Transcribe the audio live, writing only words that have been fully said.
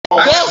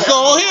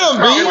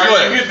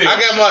B. I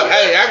got my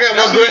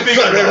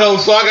grandson at home,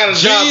 so I got a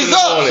job. G's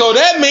up. So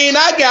that means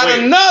I got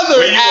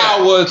another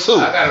hour or two.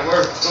 I gotta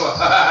work.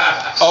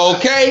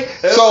 Okay,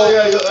 so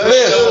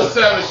listen.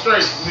 7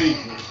 straight for me.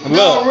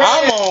 Look,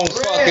 I'm on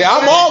fucking.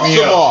 I'm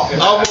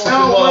off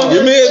tomorrow.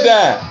 Give me a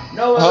dime.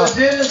 No, what I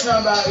did is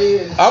talking about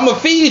is I'ma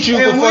feed you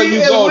before you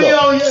go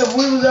though. If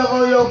we was up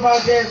on your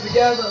podcast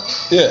together,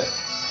 Yeah.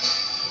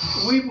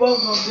 we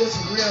both gonna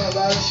disagree on a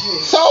lot of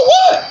shit. So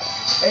what?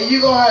 And you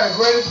gonna have the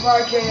greatest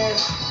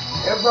podcast.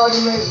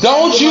 Everybody makes.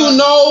 Don't you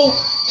know?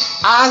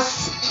 I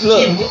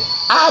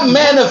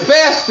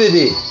manifested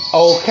it.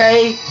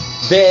 Okay.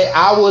 That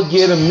I would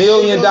get $1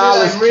 million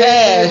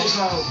cash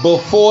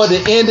before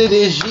the end of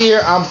this year.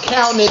 I'm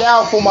counting it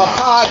out for my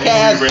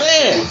podcast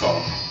fans.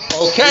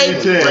 Okay?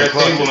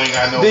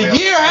 The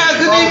year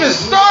hasn't even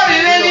started.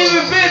 It ain't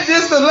even been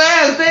this the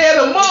last day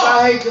of the month.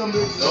 I hate them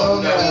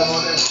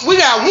bitches. We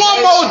got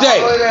one more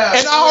day,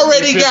 and I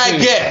already got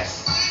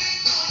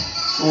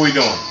guests. What we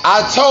doing?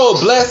 I told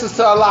blessings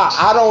to Allah,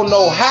 I don't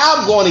know how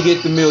I'm going to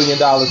get the $1 million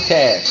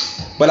cash,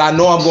 but I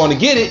know I'm going to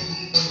get it.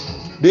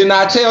 Didn't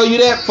I tell you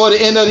that for the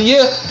end of the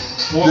year?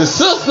 The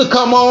sister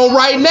come on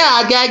right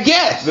now. I got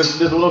guests. This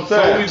is what I'm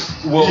saying.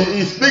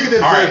 You speaking this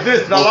right,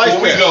 this, and I like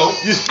before we that. go,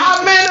 I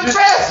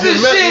manifested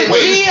shit.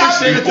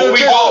 Before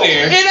we go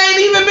there, it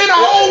ain't even been a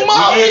whole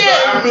month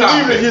yet.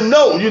 Believe it, you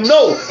know. I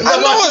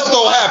know it's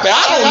gonna happen.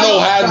 I don't know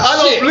how to I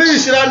don't believe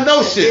shit. I know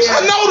shit.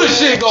 I know the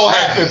shit gonna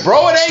happen,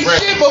 bro. It ain't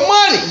shit but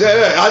money.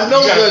 I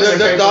know that.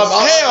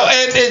 Hell,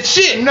 and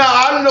shit. No,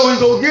 I don't know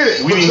who's gonna get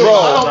it.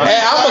 Bro, hey,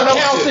 I'm gonna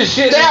count this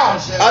shit out.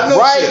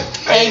 Right?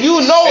 And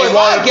you know if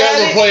I got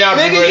it,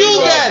 nigga, you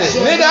got it.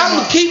 Nigga, I'm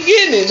gonna keep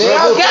getting it. Nigga,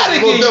 I gotta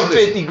give you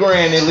 50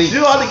 grand at least. You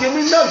don't have to give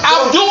me nothing.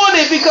 I'm doing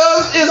it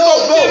because it's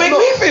gonna make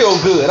me feel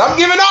good. I'm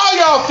giving all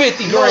y'all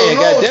 50 grand,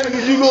 goddamn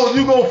it.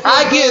 You go.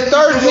 I get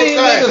 13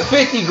 niggas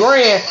 50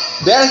 grand.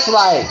 That's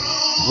like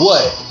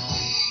what?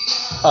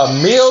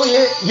 $1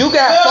 million? You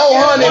got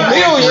 400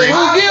 million.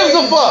 Who gives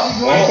a fuck?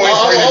 I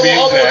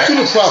want you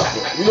to prosper.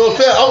 You know what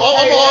I'm saying?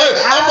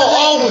 I'm gonna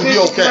always be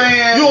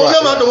okay. You don't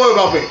never have to worry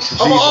about me.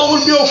 I'm gonna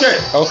always be okay.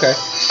 Okay.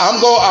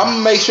 I'm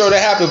gonna make sure that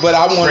happens, but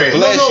I want to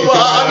bless you.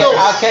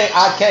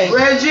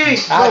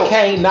 I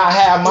can't not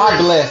have my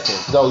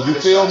blessings though. You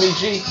feel me,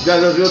 G?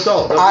 That's your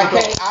thought. I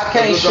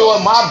can't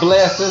short my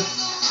blessings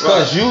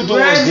because you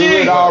doing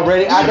good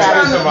already. I got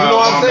it. You know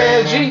what I'm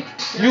saying, G?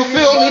 You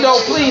feel me though?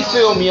 Please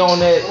feel me on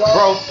that,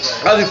 bro.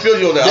 I just feel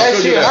you on that. That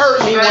shit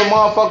hurt me when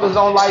motherfuckers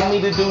don't like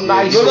me to do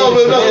nice shit. No,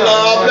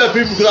 I bless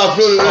people because I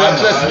feel it. I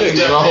bless me.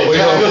 It's gonna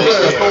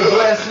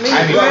bless me.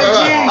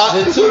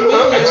 The 2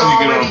 million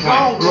already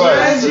gone.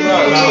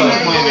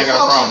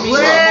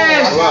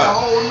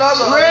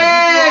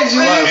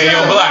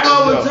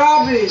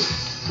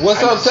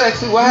 What's up,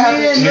 sexy? What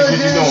happened?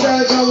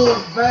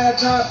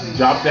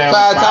 Drop down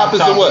 5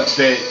 topics of what?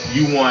 That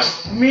you want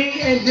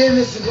me and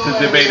Dennis to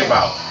debate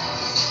about.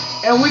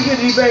 And we can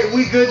debate.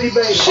 We could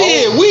debate.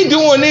 Shit, we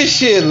doing this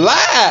shit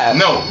live.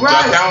 No,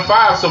 drop down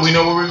 5 so we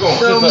know where we're going.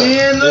 So me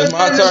and it's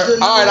my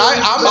turn. All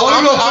right, I'm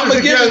gonna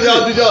give it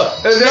to you.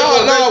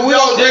 No, we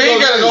don't. We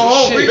ain't gotta go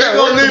home. We gotta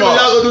go leave.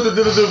 Y'all gonna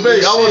do the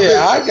debate.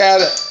 Yeah, I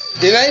got it.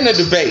 It ain't a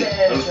debate.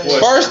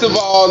 First of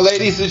all,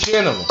 ladies and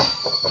gentlemen,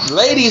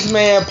 Ladies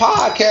Man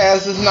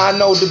podcast is not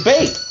no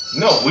debate.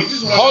 No, we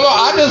just want hold on.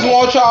 I just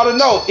want y'all to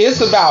know it's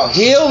about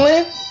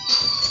healing.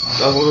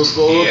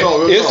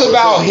 It's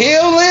about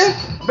healing.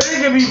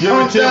 Give me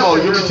Timo.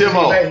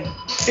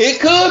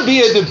 It could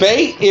be a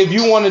debate if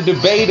you want to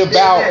debate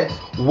about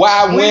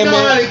why women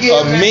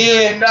or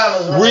men,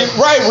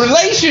 right?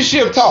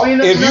 Relationship talk.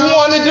 If you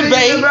want to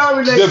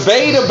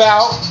debate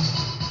about.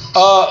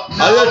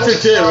 I let you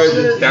tell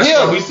Reggie. That's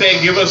what we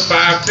say. Give us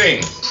 5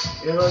 things.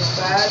 Give us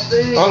 5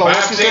 things. Hold on,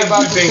 5 things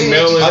you think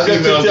male and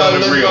female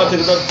don't agree on.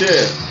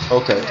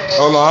 Okay.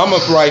 Hold on, I'm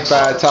gonna write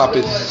 5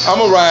 topics. I'm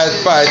gonna write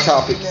 5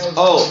 topics.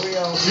 Oh,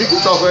 you can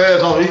talk her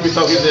ass on. He can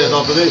talk his ass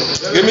on today.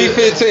 Give me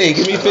 15.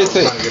 Give me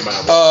 15.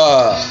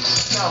 I'm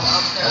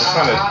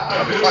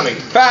trying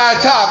to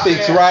 5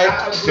 topics, right?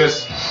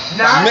 Just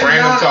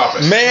random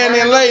topics. Man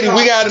and lady.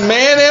 We got a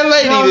man and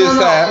lady this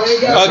time.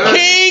 A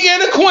king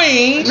and a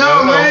queen.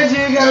 No, Reggie,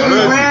 it gotta be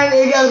random.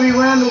 It gotta be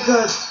random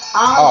because I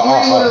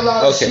agree with a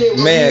lot of shit.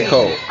 Man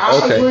code.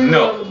 Okay.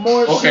 No.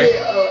 Okay.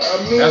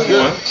 That's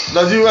one.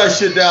 Now you write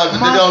shit down that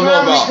they don't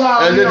know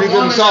about, and then you give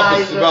them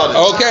topics about it.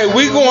 Okay,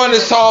 we're going to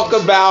talk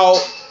about.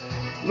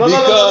 No,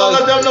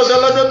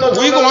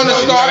 we're going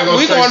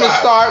to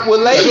start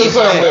with ladies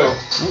man.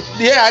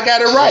 Yeah, I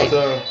got it right.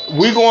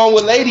 We're going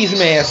with ladies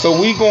man, so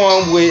we're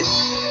going with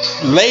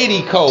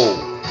lady code.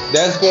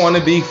 That's going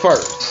to be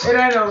first. It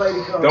ain't no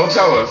lady code. Don't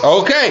tell us.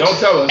 Okay. Don't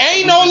tell us.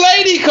 Ain't no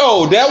lady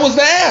code. That was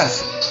the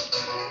answer.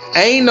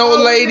 Ain't no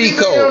lady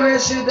code.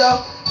 Alright,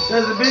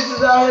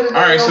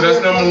 so that's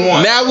number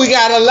 1. Now we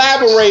gotta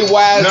elaborate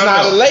why it's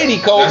not a lady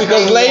code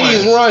because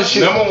ladies run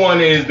shit. Number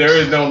 1 is there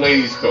is no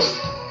ladies code.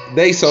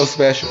 They so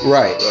special,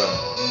 right?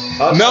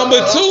 Number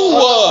 2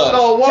 was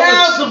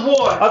child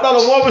support. I thought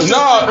a woman.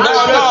 No,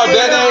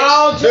 that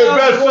ain't. Their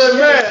best friend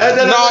man.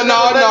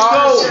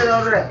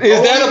 Is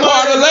that a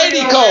part of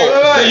lady code?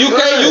 So you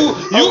can't.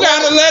 You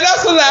gotta let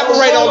us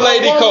elaborate on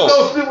lady code.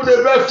 Don't sleep with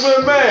their best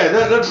friend man.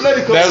 That's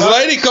lady code. That's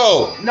lady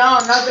code. No,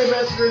 not their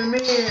best friend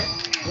men.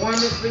 Women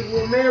sleep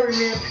with married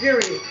men,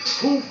 period.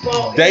 Who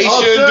fault? They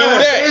should do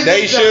that.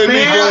 They should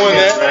be doing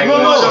that.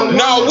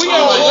 No, we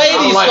on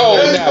ladies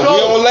code now.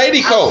 We on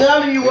lady code. I'm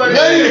telling you what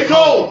Lady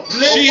code.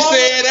 She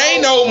said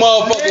ain't no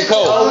motherfucking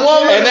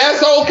code, and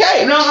that's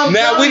okay.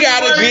 Now we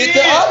gotta get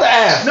the other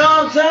ass. No,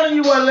 I'm telling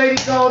you what lady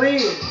code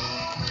is.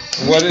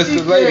 What is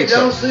the lady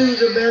Don't code? sleep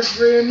with your best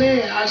friend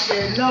man. I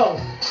said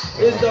no.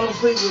 It's don't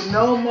sleep with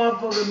no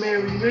motherfucking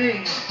married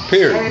man.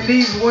 Period. And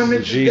these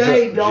women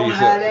today don't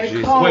have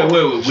that code.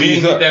 Wait. We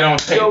didn't get that on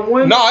tape.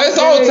 No, it's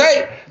on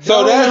tape.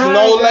 So that's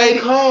no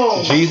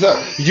lady.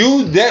 Jesus,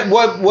 you that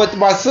what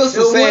my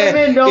sister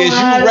saying is you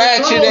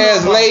ratchet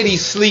ass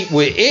ladies sleep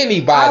with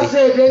anybody.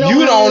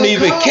 You don't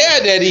even care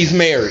that he's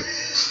married.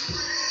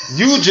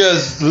 You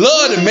just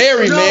love the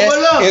married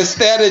man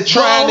instead of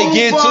trying to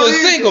get to a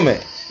single man.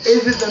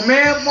 Is it the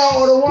man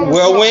fault or the woman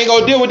Well, fault? we ain't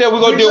gonna deal with that.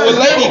 We're gonna deal with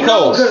lady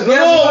code.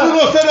 No, we're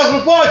gonna set up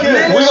the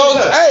podcast. We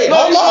gonna, hey,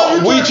 hold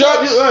on. We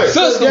jump,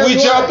 sister. We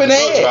jumping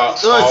ahead.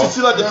 She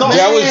like to talk.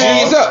 That was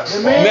G's up.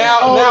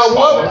 Now,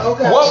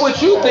 what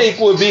would you think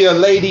would be a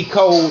lady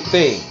code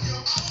thing?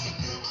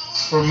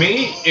 For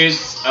me,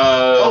 it's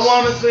A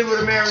woman sleep with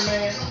a married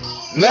man.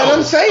 Let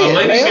them say it. A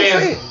lady Let 'em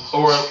man's say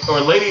it.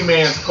 or lady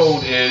man's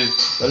code is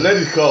A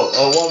lady's code.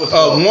 A woman's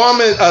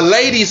code. A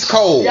lady's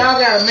code. Y'all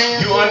got a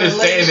man. you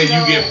understand that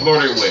you get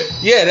flirted with.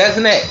 Yeah, that's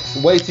next.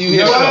 Wait till you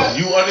hear No, that.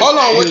 you understand. Hold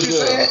on, what you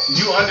said?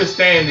 You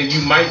understand that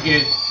you might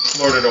get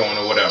flirted on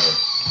or whatever.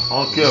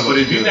 I don't care. But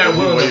if you're not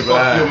willing to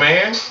fuck your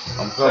man,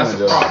 I'm that's coming a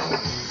though. problem.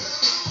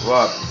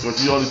 Right. So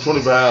if you only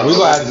 20 behind. We're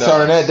gonna have to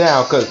turn that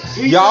down because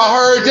y'all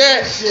heard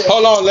that.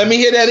 Hold on, let me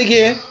hear that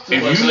again.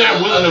 If you're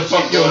not willing to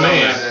fuck your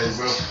man,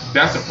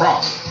 that's a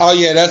problem. Oh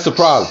yeah, that's the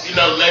problem. You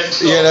know, ladies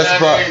code. Yeah, that's the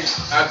problem.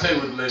 I'll tell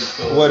you what ladies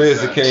code. What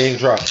is it, King?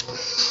 Drop.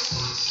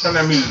 Turn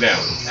that music down.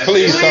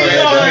 Please turn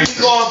that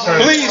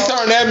down. Please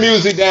turn that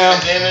music down.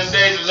 At the end of the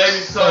day, the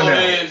ladies code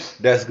is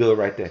That's good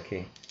right there,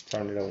 King.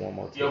 Turn it up one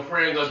more time. your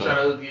friend gonna try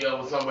to hook you up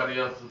with somebody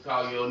else to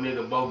call your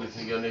nigga bogus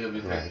and your nigga be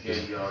taking care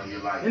of you all your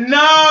life.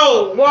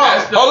 No.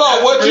 What? Hold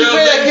on, what you real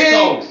said, ladies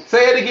King? code.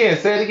 Say it again.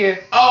 Say it again.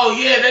 Oh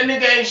yeah, that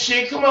nigga ain't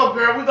shit. Come on,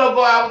 girl, we gonna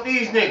go out with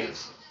these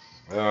niggas.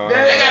 They Uh,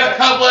 got a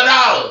couple of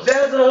dollars.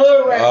 That's a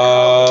hood right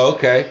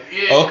okay.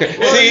 Yeah. Okay.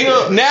 See,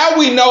 now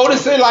we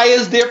noticing like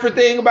it's different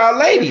thing about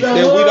ladies that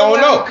we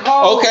don't know.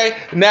 Okay.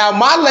 Now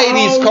my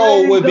ladies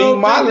code would be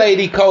my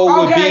lady code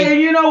would Okay, and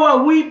be. you know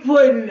what?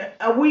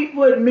 We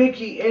put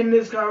Mickey in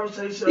this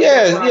conversation.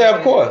 Yes. Yeah.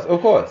 Of course.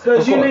 Of course.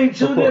 Because of you course, need of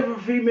two course.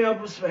 different female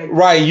perspectives.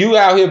 Right. You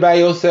out here by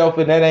yourself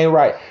and that ain't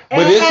right. But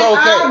And it's okay.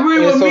 I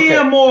agree it's with okay.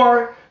 Mia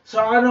more. So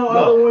I know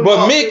other women. But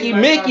also Mickey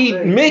like I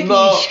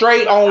say.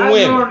 straight on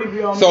I normally be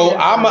women. on So Mickey.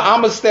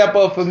 I'm a step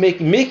up for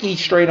Mickey. Mickey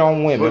straight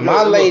on women.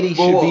 My lady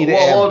should be the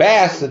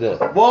ambassador.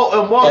 Well,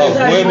 and one Of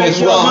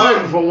women's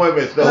rights. for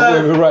women. So.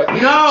 Women right.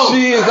 No.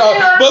 She is.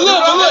 But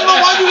look.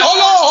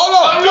 Hold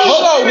on.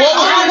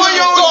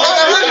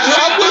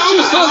 I'm with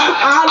you, sister.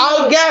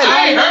 I got it.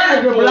 I ain't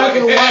heard it Black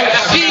and white.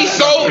 She's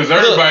so. Because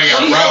everybody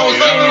got she's so rowdy.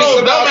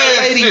 serious about Dumbass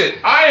the lady. shit.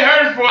 I ain't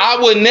heard for. I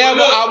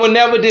would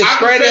never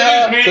discredit say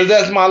her this, because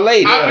that's my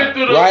lady. I've been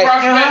through the Right?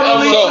 process And I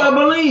believe, So- I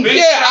believe. Bitch,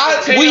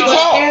 Yeah, we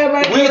talk.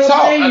 We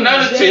talk.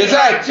 Another chick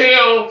trying to Exactly.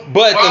 tell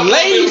But my the woman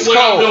ladies what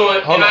I'm code-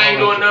 doing, Hold and on, I ain't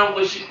hold doing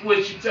nothing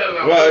what she telling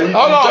me. Right,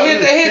 Hold on,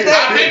 hit I've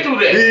that. been through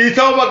that. He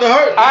talking about the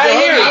hurt. I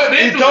hear it. I've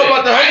been He through talking that.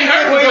 about the I ain't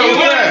heard hurt. from He no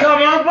women.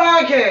 Come on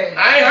podcast.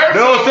 I ain't heard They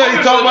don't from say no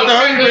he talking about the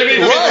women, hurt. but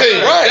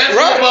it's- Right, That's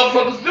right. what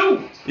motherfuckers do.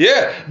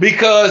 Yeah,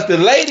 because the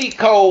lady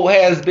code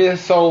has been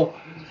so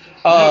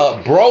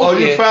broken. Oh,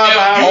 you found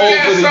out If you over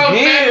got the something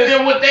years. better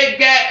than what they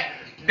got,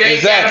 they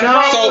Exactly.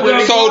 got a problem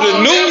with it. So the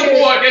new-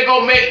 Therefore, they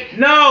gonna make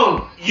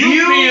No.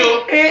 you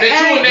feel that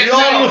you in that You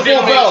on zone the didn't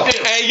full belt. make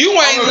sense. And you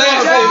ain't I'm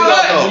listening a to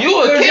nothing.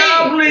 You a Could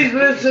y'all king. please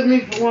listen to me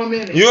for 1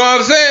 minute? You know what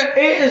I'm saying?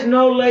 It is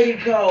no lady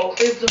code.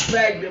 It's the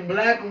fact that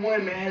black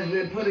women has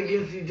been put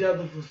against each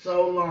other for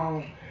so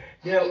long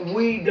that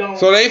we don't.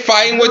 So they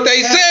fighting what they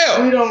We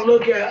sell. don't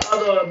look at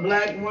other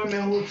black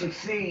women who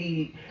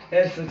succeed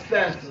as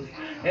successes,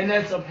 and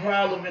that's a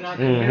problem in our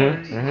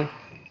community.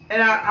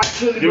 And I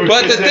truly believe.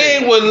 But the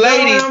thing with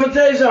ladies, I'm gonna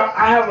tell you something.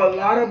 I have a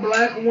lot of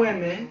black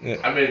women.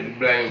 I mean, the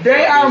blame.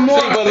 They are more.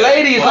 see, but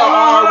ladies Hold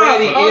are on,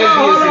 already hold on, envious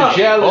hold on. and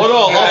jealous. Hold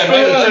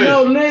on,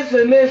 No,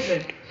 listen.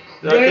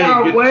 They can't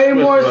are get way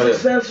this more right.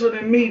 successful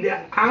than me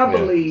that I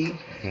believe,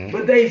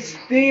 but they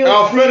still.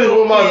 I'll finish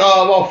with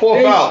my fourth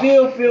They house.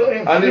 still feel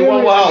I need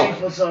one more inferior house.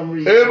 for some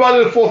reason. Everybody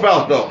in the fourth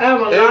house though. I have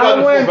a lot Everybody of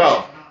in the women. fourth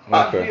house.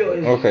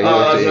 Okay,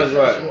 that's yeah.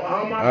 right.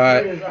 All my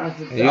Alright. friends are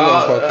successful. You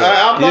gonna fuck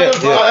up. I'm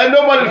not ain't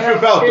nobody in the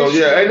fifth house though.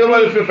 Yeah, ain't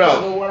nobody in the fifth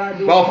house. I'm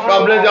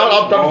letting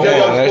y'all. I'm talking to Oh,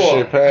 y'all that score.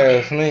 shit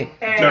passed me.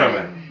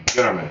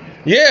 Gentlemen.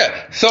 Yeah.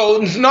 So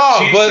no,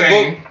 She's but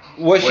saying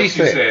what she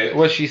said.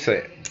 What she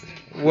said.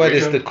 What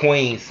is the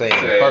queen saying?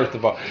 Say. First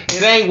of all,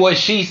 it ain't what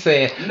she's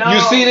saying. No, You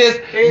see this?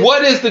 it's-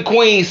 What is the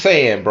queen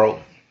saying, bro?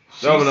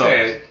 She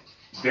said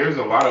there's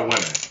a lot of women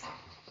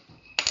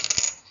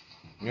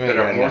that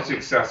are more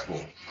successful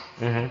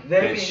than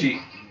she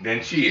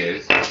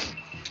is,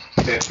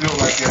 that feel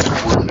like they're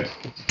not worth it.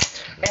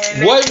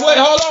 Wait,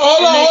 hold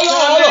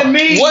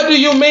on. What do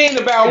you mean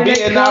about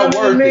being not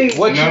worth it?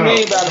 What you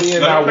mean by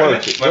being not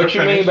worth it? What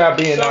you mean by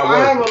being not I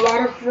have worth a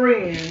lot of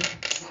friends.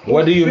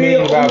 What do you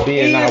mean about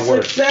being not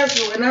worth it?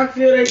 Successful, and I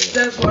feel they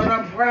successful, and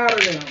I'm proud of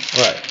them.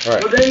 Right.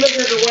 But they look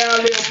at the way I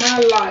live my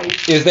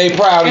life. Is they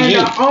proud of And you?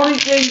 the only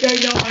thing they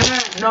don't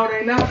have, no,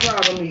 they not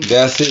proud of me.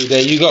 That's it.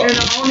 There you go. And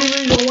the only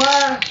reason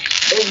why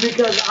is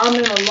because I'm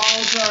in a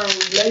long-term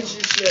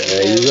relationship.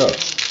 There you go.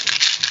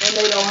 And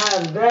they don't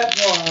have that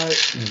part.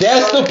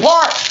 That's the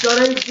part. So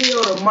they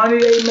feel the money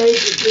they make,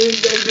 the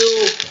things they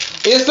do.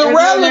 It's And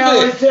then they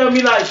always irrelevant. tell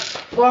me like,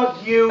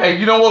 fuck you. Hey,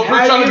 you know what? Quit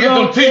How trying to you get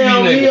them gonna TV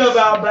tell me niggas.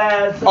 about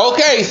bad sex?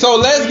 Okay, so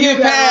let's You get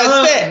got a past that.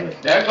 husband.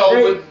 That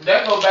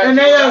go back And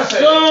to they what I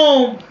said.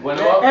 assume When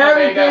the that motherfucker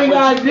ain't got everything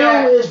what I you do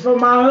got, is for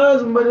my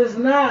husband, but it's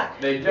not.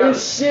 They jealous.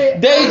 It's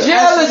shit. They I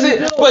jealous,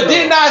 actually do. but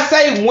didn't I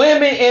say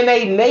women in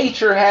their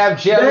nature have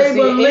jealousy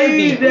and envy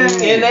believe that.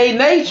 in their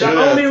nature?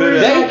 The only reason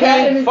They I got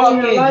can't anything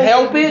fucking in life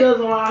help is it. because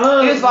of my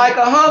husband. It's like a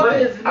But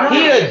husband. it's not.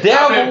 He a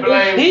devil.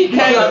 He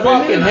can't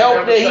fucking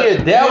help that he a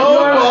devil.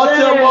 Bro,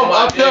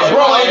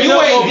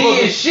 you ain't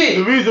did shit.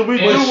 The reason we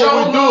do It's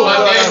what we do so is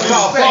long, that's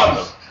our man.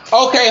 partner.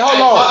 Okay,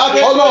 hold on. I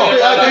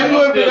can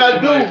do everything I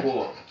do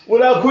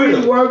without We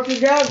quitting. work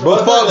together.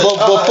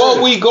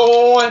 Before we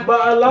go on,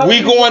 But a lot of we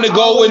people going to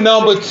go always with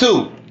number think-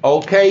 2.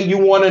 Okay, you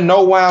want to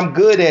know why I'm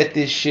good at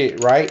this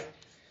shit, right?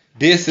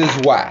 This is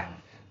why.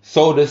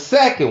 So the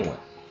second one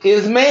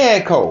is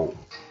man code.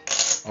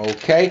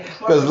 Okay,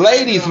 because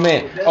ladies,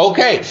 man.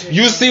 Okay,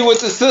 you see what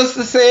the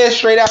sister said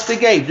straight out the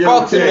gate.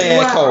 Fuck the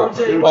man code.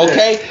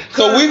 Okay,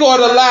 so we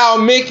gonna allow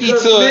Mickey to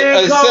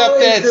accept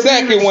that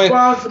second one. And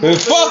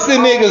fuck the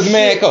niggas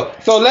man code.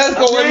 So let's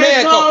go with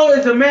man code.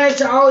 Is a man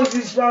should always be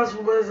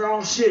responsible for his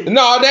own shit.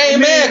 No, they ain't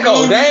man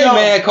code. They ain't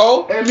man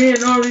code. And me and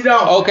normally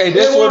don't. Okay,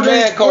 this They what want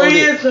their man code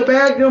is. friends to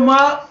back them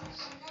up.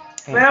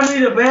 Family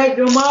to back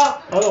them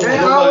up. I don't They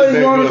want always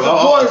nobody want a back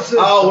support me up. system.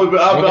 I've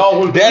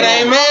always That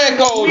ain't man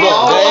code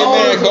though. That ain't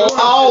man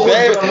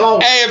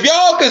code. Hey, if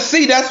y'all can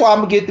see, that's why I'm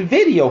gonna get the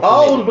video I for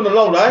always you. been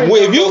alone. Well,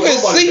 if you can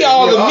see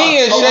all the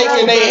men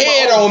shaking their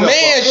head on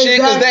man shit,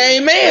 cause they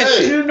ain't man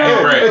shit. You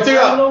know, Hey, Ray.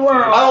 all over the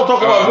world. I don't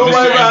talk about nobody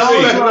Mr. around. I don't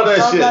MC. like none of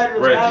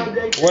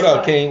that shit. What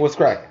up, King? What's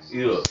cracking?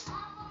 Look,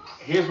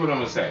 here's what I'm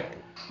gonna say.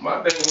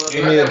 My thing was,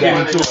 Give me a I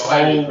never into a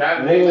whole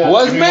war.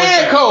 What's Give me 1 man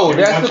second. code? Give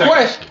me That's 1 the second.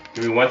 question.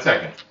 Give me 1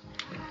 second.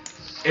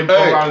 It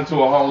broke out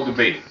into a whole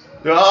debate.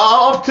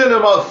 I'm telling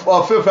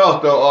about fifth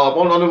house though.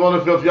 On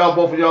the fifth, y'all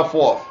both of y'all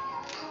fourth. All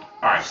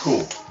right, cool. I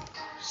want to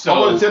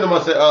So tell them.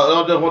 I said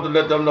I just want to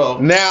let them know.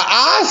 Now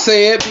I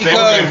said Same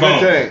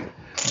because thing.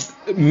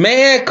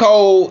 man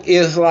code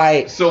is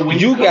like when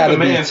you you come gotta to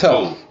be man's tough.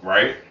 code,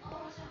 right?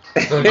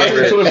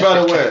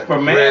 For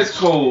man's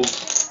code,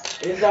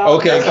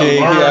 Okay, That's a King,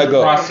 here I learned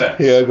go. process.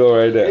 Here I go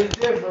right there. It's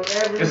different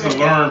every it's a man.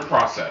 learned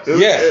process.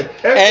 Yeah,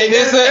 and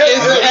it's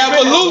an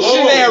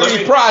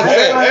evolutionary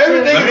process.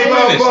 Everything Let me is finish.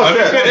 about Let me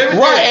process. finish.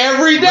 Right,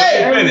 every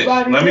day. Let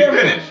me Everybody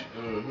finish.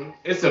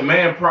 It's a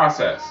man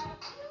process.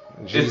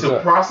 It's a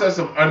Jesus. process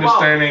of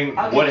understanding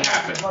I what get the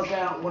happened. fuck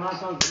out when I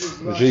talk to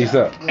this about Jesus.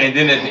 that. And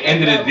then at the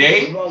end of the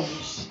day,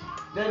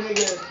 that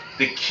nigga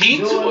the key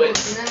to doing it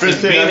this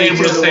is and being that.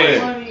 able to say,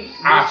 Money,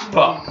 I what you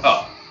fucked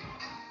up.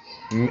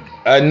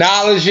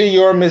 Acknowledging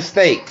your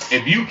mistakes.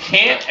 If you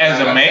can't as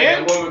a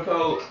man,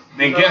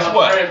 then guess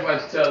what?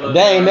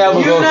 They ain't never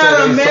You gonna not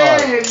a say they man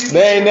sorry. if you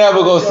They ain't never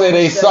gonna say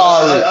they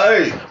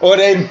sorry Hey, or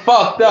they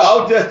fucked I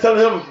up. was just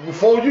telling him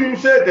before you even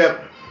said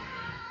that.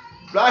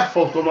 Black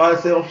folks don't know how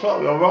to say I'm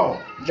sorry. I'm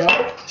wrong.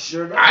 No,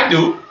 sure not. I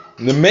do.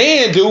 The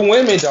men do,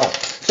 women don't.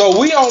 So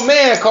we on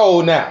man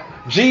code now.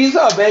 G's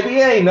up, baby.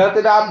 It ain't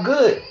nothing. I'm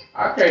good.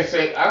 I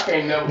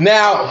can't never.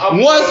 Now,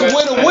 I'm once gonna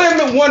when a let-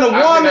 woman, when a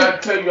I woman,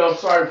 cannot tell you I'm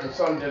sorry for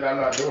something that I'm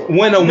not doing.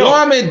 when a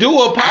woman do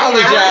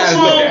apologize,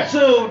 I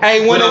though.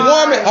 Hey, when a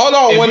woman, hold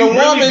on, If when a you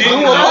really woman didn't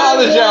do know-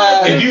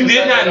 apologize, If you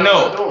did not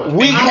know,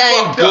 we you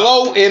can't fucked up.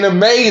 gloat in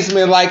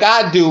amazement like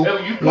I do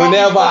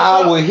whenever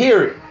I would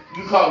hear it.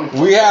 You called me.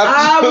 We have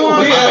I to,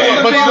 want we have to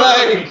but be you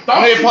like,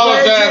 When they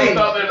apologize, When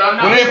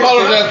when they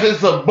apologize,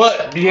 it's a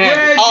but behind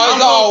it. oh,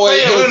 it's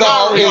always, it's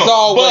always, it's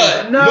always,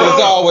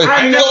 it's always.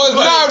 So it's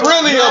not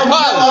really a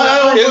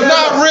apology. It's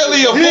not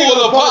really a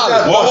full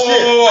apology.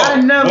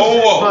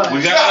 Whoa. We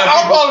got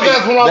I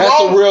apologize when I'm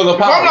That's a wrong. real If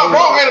I'm not apology.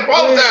 wrong, I ain't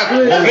apologize.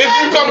 But if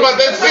you talking about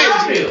that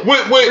shit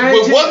with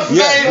what's his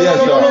Yes, name, yes,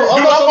 sir. you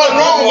not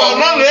wrong about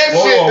none of that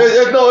shit.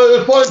 It's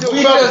part of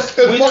We your just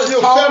family.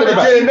 talking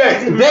about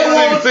DNA. They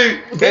want,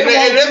 See, they and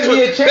want to give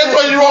me a chance that's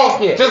why to you talk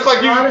wrong. yet. Just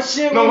like you, A lot of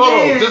shit no, we hold on.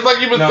 did. Just like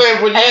you've been saying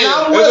for years. And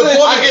I'm I willing-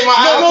 get my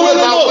eyes No, put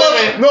about no.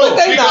 women. But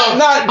they because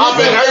not I've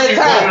been this hurt is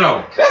that before.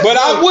 time. But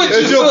I'm with you,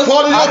 It's your sister.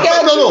 part of I your got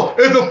family. you.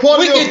 It's a part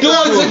We of your can do it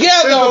family.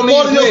 together It's on a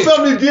part of these your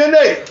family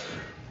DNA.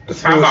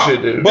 Time out.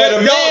 But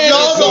a man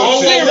Y'all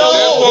don't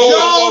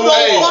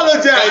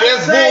apologize. Hey,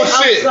 that's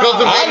bullshit.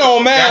 I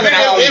don't man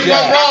If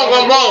I'm wrong,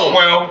 I'm wrong.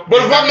 Well, but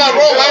if I'm not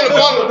wrong,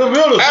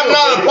 I'm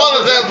not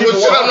apologizing for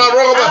shit I'm not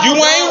wrong about. You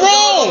ain't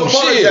wrong.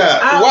 Shit.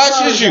 Why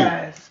should you?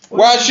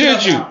 Why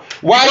should you?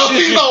 Why because should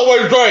he's you?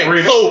 always right.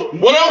 So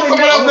what else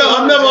coming up?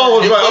 I'm never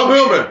always right. I'm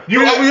human.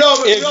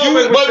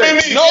 But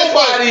if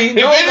anybody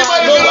been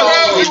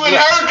around you and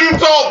heard you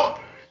talk,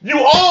 you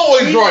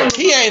always right.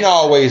 He ain't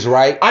always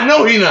right. I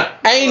know he not.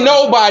 Ain't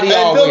nobody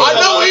always I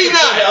know he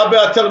not. I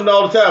better tell him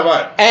all the time,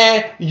 right?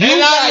 And you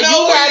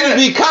got to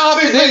be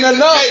confident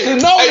enough to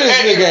know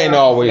this nigga ain't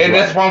always and right.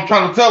 that's what I'm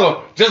trying to tell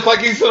him. Just like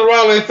he sit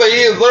around and say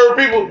he observe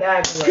people,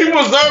 people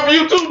observe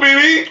you too,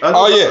 baby.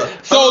 Oh yeah.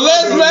 So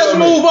let's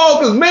move on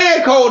because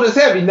man code is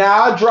heavy.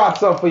 Now I dropped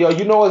something for y'all.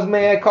 You know what's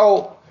man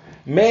code?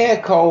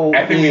 Man code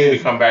I think we need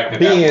to come back to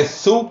being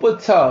super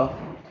tough,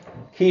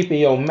 keeping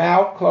your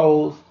mouth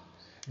closed,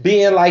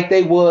 being like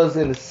they was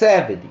in the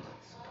 70s.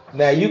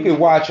 Now you can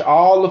watch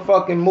all the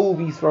fucking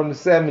movies from the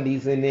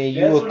 70s and then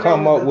you will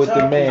come up with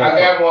the man I code.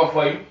 got one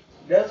for you.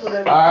 That's what they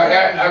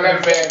I got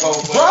a man code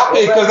for you. Drop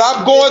it, because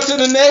I'm going to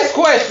the next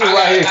question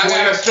right here. I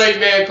got a straight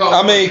man code.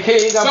 I mean,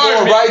 King, I'm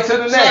going right to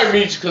the next. Sorry,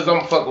 Meech, because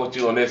I'm fucking with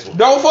you on this one.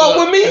 Don't fuck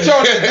with me,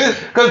 Joe,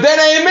 because that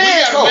ain't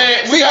man code.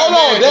 See, hold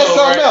on, that's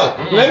something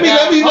else. Let me,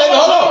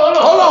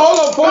 hold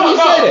on, before we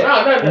say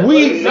that.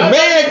 We,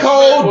 man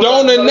code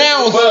don't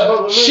announce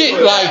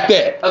shit like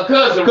that. A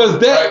cousin. Because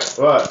that,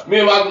 Right. Me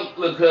and my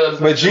little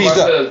cousin. but Jesus,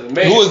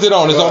 who is it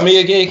on? Is it on me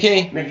again,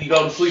 King? Nigga, you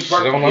go to sleep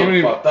first. Don't let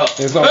me- Fucked up.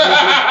 It's on me.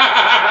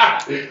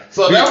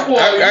 So that's why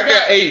I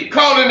got 8.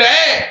 call in the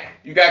act.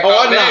 You got Oh, caught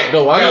I in the knocked, act.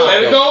 though. I You knocked,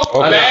 let it though. go.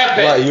 Laugh at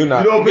Right, it. you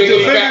not. You don't put your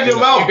You finger got- in your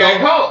mouth, You got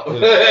though.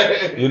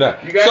 caught. You're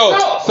not. You got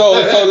caught. So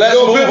let's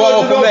Don't move put- on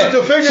don't from put that.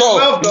 your finger in your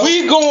mouth, So though.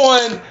 we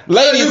going, You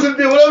ladies. can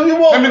do whatever you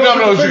want. Let me Don't know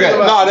put what your you finger got. in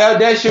your mouth. No,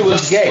 that shit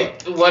was gay.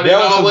 What That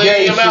was some in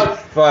gay your shit. mouth?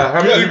 Fine.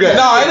 How many you got?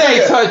 No, it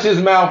ain't touch his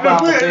mouth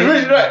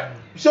out.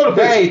 Show the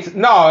They picture. ain't,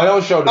 no, it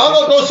don't show the I'm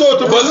not gonna show it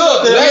to But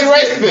look, they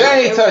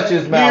they ain't touch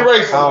his mouth.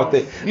 erased it. I don't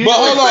think. But But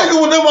hold on.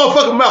 finger with their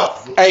motherfucking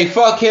mouth. Hey,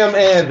 fuck him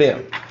and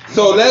them.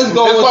 So let's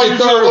go That's why with you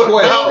the third should-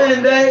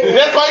 question.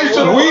 That's why you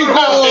should have We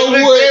going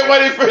with-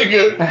 everybody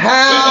figure.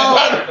 How?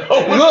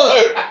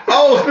 Look. I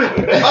don't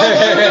speak. I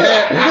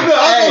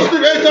don't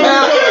speak every time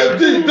Now- you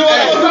do Hey,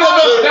 That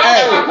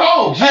was my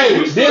code. Hey,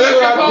 this is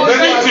what I'm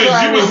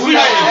You was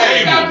sleeping on the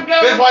table.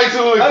 That's why you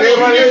should have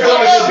everybody That's else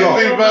what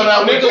until you found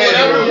out Nigga, what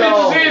whatever they the were.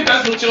 bitches is,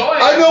 that's what your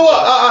ass. I know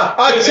what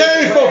I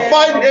changed from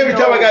fighting every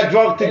time I got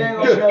drunk to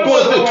going to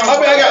sleep. I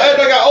mean, as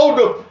I got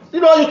older, you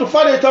know, I used to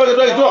fight every time I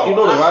got drunk. You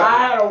know that,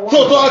 right?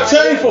 So I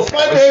changed from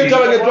fighting every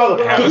time I get drunk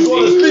to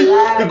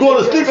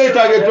going to sleep every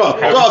time I get drunk.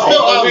 So I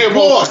felt I was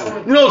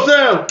growing. You know what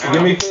I'm saying?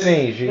 Give me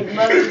 15, G.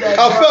 I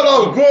felt I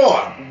was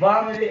growing.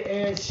 Vomited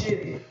and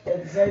shit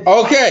at the same time.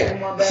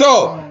 Okay,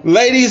 so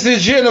ladies and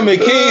gentlemen,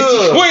 kings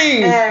and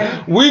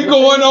queens, we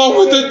going on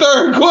with the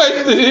third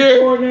question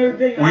here.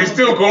 We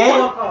still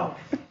going?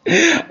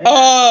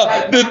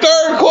 The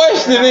third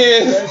question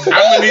is. I'm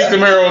gonna need some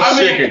Harold's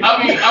chicken.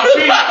 I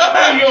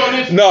feel you on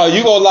this. No,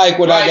 you gonna like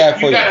what I got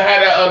for you. you. Gotta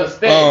have that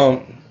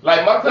understanding.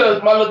 Like my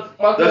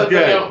cousin,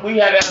 good. we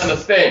had that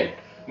understanding.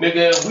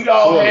 Nigga, we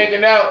all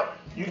hanging out.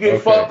 You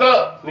get fucked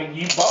up, nigga.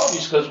 You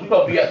bogus because we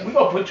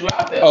gonna put you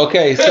out there.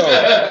 Okay,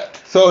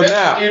 so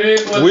now It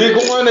is what we're it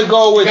is. going to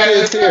go with You gotta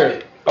this here.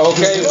 accept it.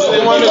 Okay, You we're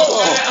don't going to have go.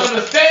 that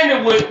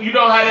understanding with you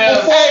don't have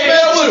that. Hey,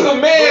 that was a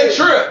man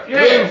trip.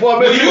 Yeah.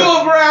 When you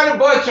around a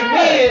bunch of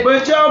men,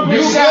 But y'all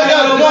you bitches got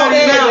to got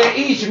understand that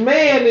each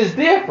man is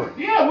different.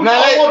 Yeah, we Now,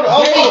 all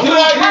I They want do to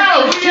like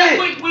different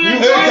shit. we you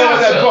every time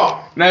I got drunk.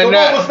 Now, So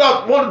now- mama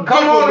stop one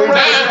Come on around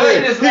and play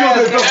this He gonna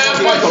get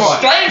last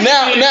drunk. game.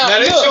 Now,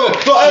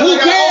 look, So who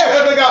cares?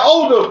 as I got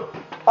older,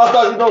 I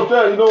started, you know what I'm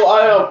saying? You know,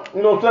 I am,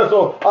 you know what I'm saying?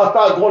 So I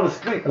started going to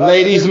sleep.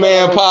 Ladies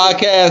Man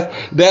Podcast.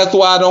 That's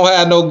why I don't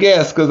have no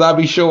guests, because I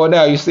be showing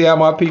out. You see how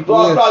my people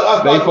So I is?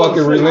 start They going to fucking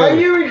sleep. Are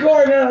relentless. you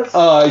recording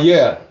us?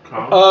 Yeah.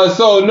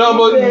 So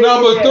number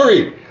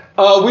 3.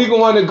 We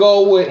going to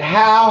go with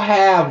how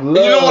have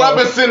love. You know what? I've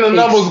been seeing the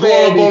numbers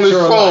going up on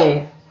this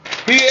phone.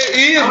 He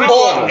is Or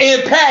recording.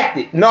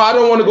 impacted. No, I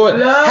don't want to go. Love,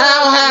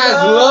 How has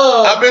I've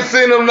love been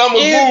seeing them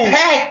numbers move.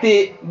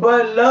 impacted?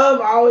 But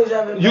love always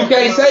have You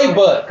can't say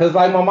but, because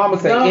like my mama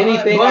said,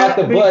 anything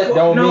after but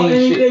don't mean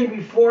anything shit.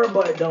 before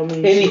but don't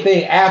mean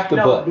Anything after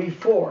shit. No, but.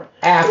 before.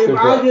 After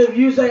but. If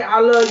you say I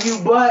love you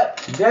but,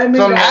 that means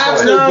Some that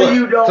after I love but.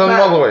 you don't Some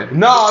matter. other way.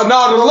 No,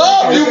 the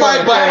love you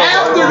might, but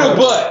after the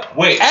but.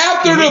 Wait,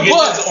 After can we the get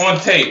but. this on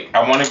tape.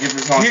 I want to get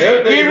this on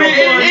tape. He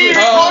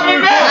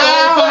recording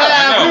How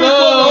have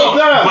love?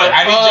 But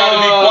I need y'all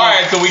to be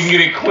quiet so we can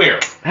get it clear.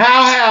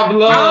 How have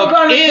love I'm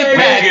gonna say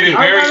impacted? Get it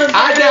very.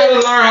 I gotta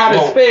learn how to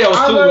spell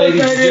I'm too, gonna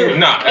ladies say and this. gentlemen.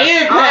 No,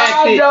 I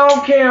Impacted.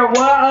 don't care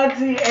what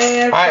Auntie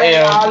Ann I say,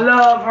 am I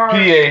love her.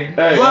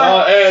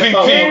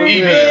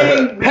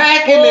 P-A-C-T-E-D.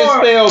 Packing is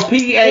spelled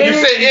P-A. You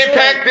say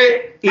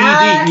impacted? E-D,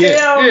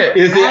 yeah.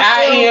 Is it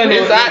I-N?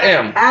 It's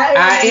I-M.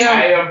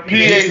 I-M.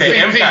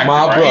 P-A-C-T.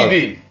 My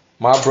brother.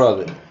 My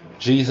brother.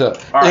 G's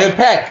up. Right.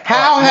 Impact.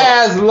 How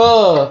has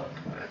love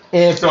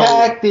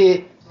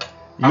impacted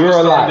your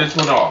I'm life? This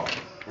one off,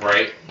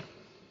 right?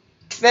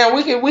 Now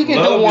we can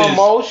do one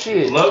more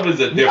shit. Love is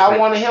a different. I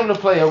wanted him to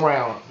play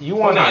around. You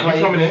want to play?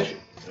 You coming in?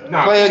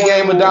 Nah, play a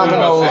game of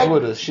dominoes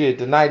with us. Shit,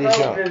 the night is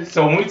young.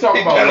 So when we talk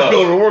about love,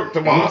 go to work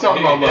tomorrow. when we talk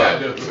about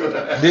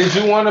love, Did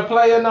you want to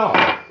play or no?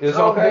 It's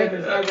okay.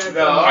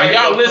 Are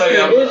y'all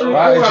listening?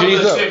 All right,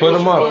 G's up. Put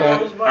them up,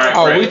 man. Right,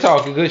 Oh, Ray. we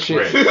talking good shit.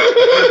 Ray.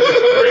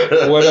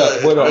 Ray. What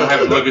up? What I'm gonna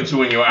have up? to look at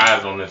you in your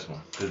eyes on this one,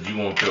 cause you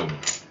won't feel me.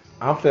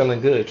 I'm feeling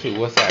good too.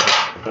 What's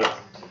happening?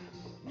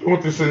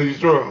 What this in these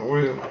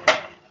drawers?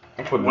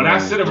 When I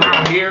sit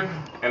around here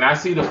and I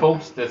see the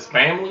folks that's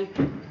family,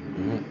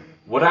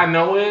 what I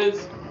know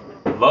is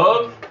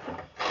love.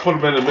 Put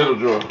them in the middle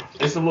drawer.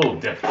 It's a little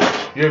different.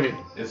 You hear me?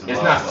 It's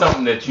not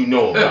something that you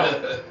know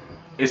about.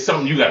 It's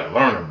something you gotta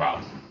learn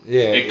about.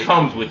 Yeah. It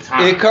comes with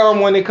time. It come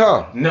when it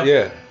come. No,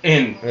 Yeah.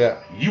 And Yeah.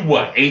 you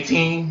what,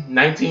 18,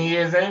 19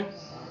 years in?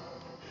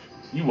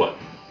 You what?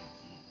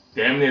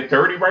 Damn near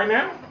 30 right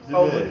now?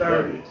 Over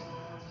 30.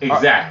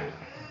 Exactly.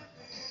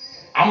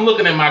 I'm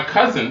looking at my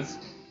cousins,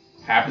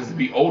 happens to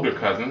be older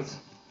cousins,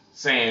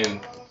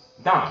 saying,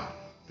 Don,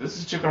 this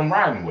is the chick I'm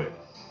riding with.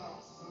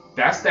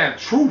 That's that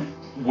truth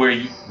where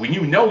you, when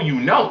you know, you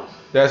know.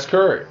 That's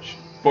courage.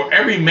 For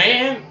every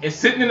man is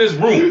sitting in this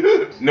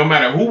room, no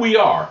matter who we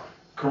are.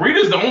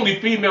 Karita's the only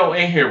female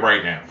in here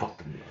right now.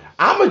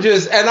 I'ma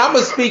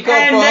speak up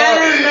And for that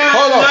her. is not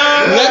Hold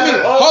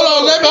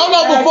on. love. Hold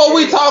on before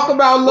we talk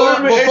about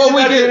love. Before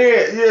we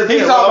get, he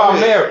talking about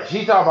marriage.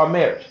 He talking about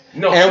marriage.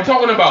 No, And- I'm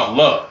talking about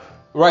love.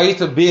 Right,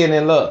 he's being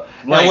in love.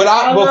 Like,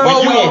 and when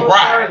before you we gonna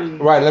ride.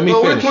 right, let me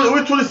finish.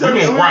 We're 27.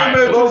 We gonna ride.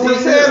 He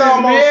said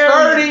almost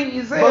 30.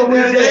 He said But we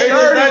that said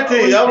 30.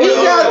 19. He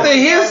got the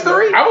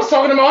history. I was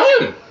talking about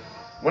him.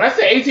 When I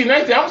said 18,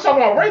 19, I was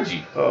talking about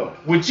Reggie. Oh.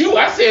 With you,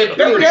 I said He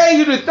 30. gave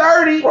you the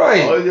 30.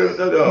 Right.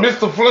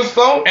 Mr.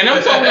 Flintstone. And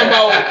I'm talking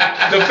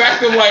about the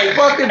fact that, like,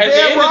 Fucking at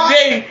the end of the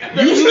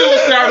day, you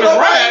still sound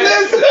right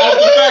Listen. off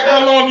the fact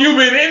how long you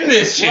been in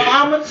this shit. Well,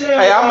 I'm gonna tell you.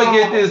 Hey, I'm gonna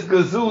get this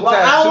kazoo Well,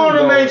 tattoo. I want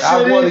to though. make sure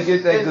I want to this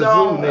get that is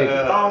kazoo,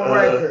 nigga. on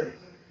record.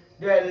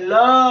 That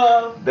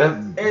love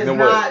is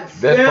not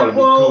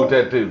simple.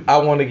 tattoo. I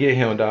want to get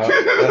him, dog.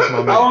 That's my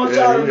I man. want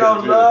y'all to know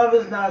love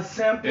is not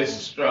simple. It's a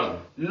struggle.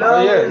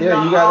 Love yeah, is yeah,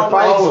 not you gotta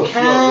fight always for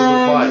it.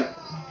 kind.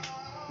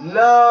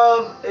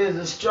 Love is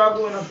a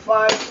struggle and a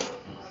fight.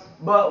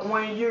 But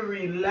when you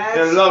relax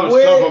And love is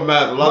with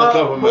compromise. A lot of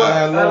compromise.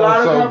 Man, a lot love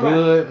of so compromise.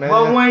 good, man.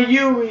 But when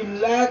you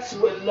relax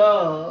with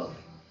love,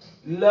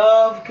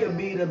 love can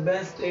be the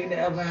best thing that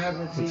ever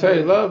happened to I you. tell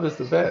you, love is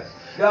the best.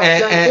 The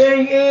And-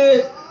 thing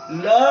is,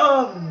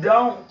 love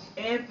don't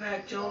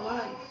impact your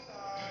life.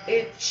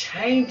 It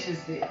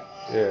changes it.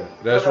 Yeah,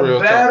 that's for the real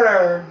talk.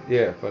 better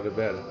Yeah, for the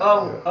better.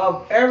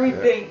 of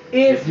everything.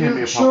 If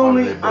you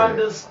truly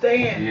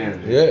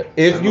understand. Yeah,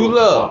 if you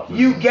love.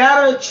 You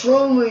gotta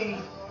truly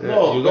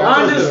Yeah, you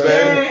gotta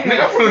understand.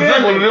 Nigga, I'm gonna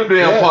drink one of them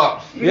damn Yeah.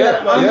 pops. You Yeah,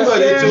 gotta yeah.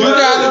 understand. You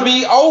gotta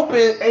be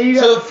open And you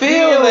to gotta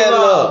feel that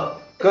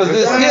love. Cause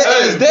it's Hey, here,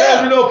 it's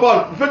there. No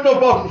pop. Fit no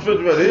pop.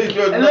 Fit no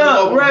pop. And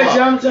look, Reggie,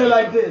 I'm telling you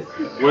like this.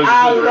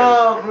 I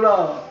love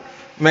love.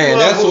 Man,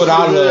 that's what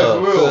I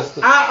love,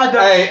 sister.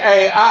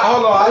 Hey,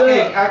 hold on.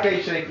 I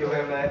can't shake your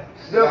hand, man.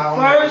 The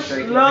first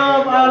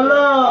love I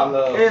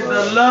love is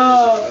the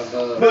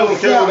love Never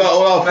care about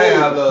all our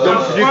Man, I food. love-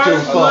 Don't forget your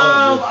first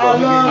love I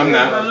love I'm is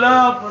not. the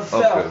love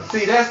for self.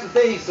 See, that's the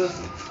thing,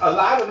 sister. A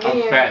lot of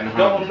I'm fat and men hungry.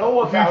 don't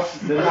know about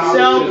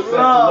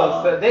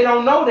Self-love. They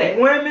don't know that.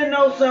 Women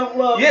know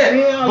self-love. Yeah,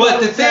 Men but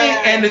know the thing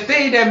time. and the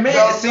thing that man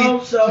Don't see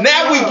know self-love.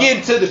 now we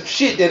get to the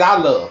shit that I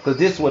love because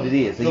this is what it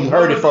is and you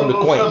heard it from the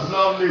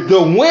queen.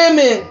 The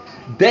women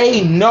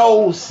they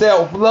know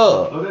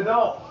self-love No, they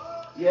don't.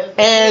 Yes.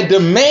 and the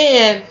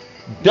man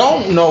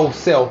don't know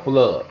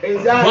self-love.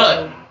 Exactly.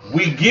 But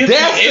we give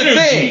That's the the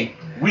energy. thing.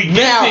 We give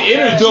Now the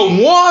energy.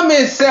 the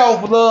woman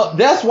self-love.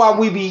 That's why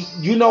we be.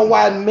 You know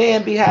why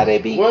men be how they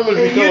be. Women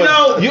And you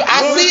know,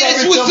 I see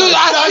it.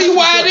 I see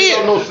why it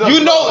is.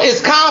 You know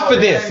it's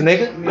confidence,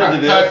 nigga.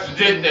 I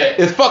contradict that.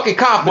 It's fucking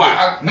confidence.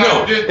 Why?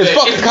 No, It's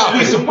fucking it's what we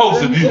confidence.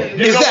 supposed to do.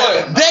 You Is know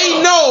that what?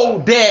 they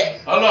know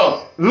that? Hold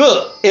on.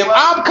 Look, if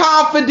I'm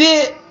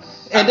confident,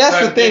 and that's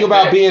the thing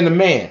about being a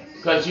man.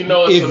 Because you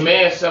know it's If- a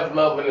man's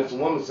self-love and it's a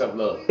woman's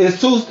self-love. It's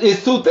two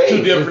things. Two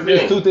different It's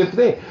things. two different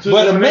things. Two But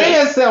a different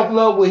man's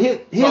self-love with his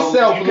So, You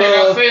self-love.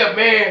 cannot say a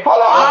man. Hold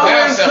on,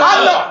 has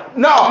self-love.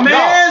 no.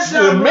 Man's The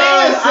self-love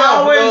man's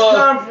always self-love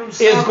come from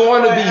is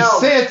going to be somewhere else.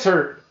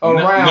 centered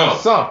around No.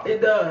 something.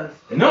 It does.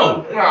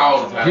 No. Not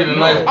all the time.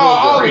 No.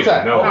 All the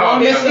time. No.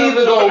 It's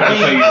either gonna I'll tell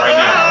you be right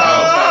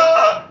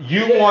now.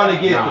 you want to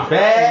get the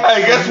bag.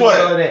 Hey, guess or you what?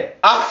 want that.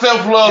 I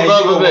self-love And the you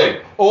other gonna- day.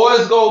 Or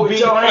it's gonna be.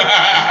 No.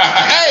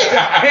 Hey,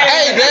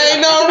 there ain't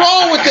nothing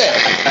wrong with that.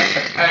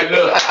 Hey,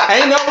 look.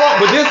 Ain't nothing wrong.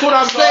 But this what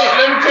I'm saying.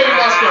 Let me tell you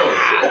my story.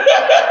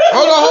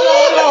 Hold on.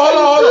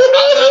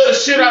 I love the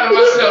shit out of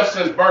myself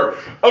since birth.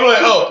 I'm like,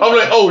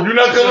 you're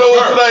not coming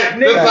over tonight?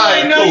 Nigga, That's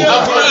I know cool.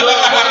 your-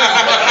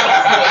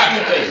 For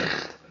anything.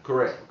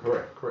 Correct.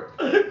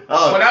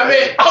 But I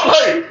mean, I'm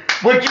like,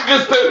 but you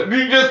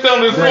just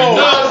tell this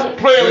phone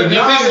playing with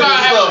your once I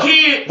have a stuff.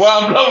 kid,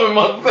 Well, I'm loving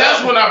myself.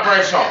 that's when I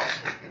branch off.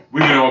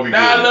 We can all be good.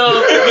 Now I love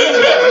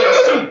these guys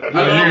too.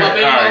 I love my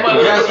baby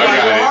mama. That's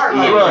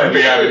right.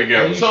 We got it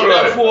together. So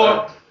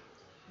therefore,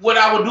 what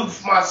I would do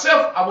for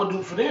myself, I would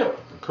do for them.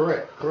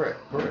 Correct.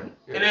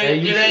 It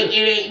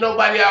ain't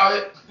nobody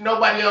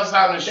else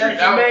out in the street.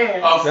 That's the man.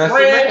 A That's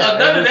friend the man. or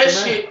none of that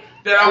That's the shit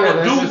that I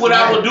would do what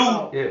I would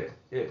do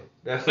Yeah.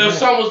 That's if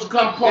someone was to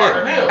come part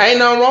of them. Ain't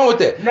nothing wrong with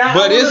that. Now,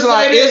 But I it's wanna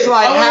like say this. I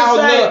wanna how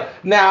say- love.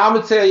 Now I'm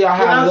gonna tell y'all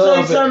Can how I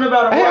love. say something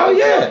about a Hell woman's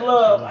yeah.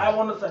 self-love? I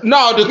want to say.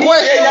 No, the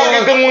question Yeah, y'all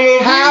get them one of was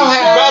those how things.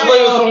 has God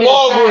bless some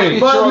Walgreens.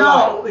 But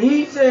no,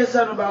 he said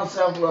something about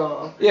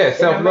self-love. Yeah, In a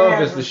self-love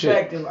man's is the shit.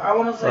 perspective. I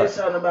want to say Right.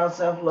 something about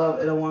self-love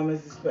in a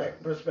woman's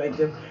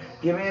perspective.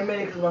 Give me a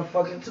minute because my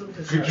fucking tooth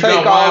is Could hurt. you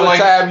Take not all whine the like?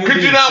 time you Could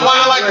need. you not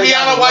whine like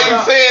Kiana while you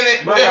saying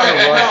it? But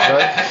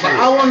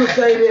I want to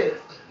say this.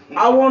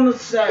 I want to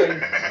say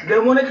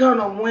that when it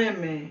comes to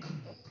women,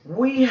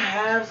 we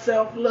have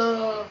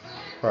self-love,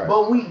 Right.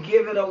 but we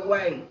give it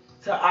away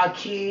to our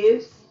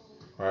kids,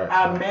 Right.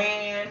 our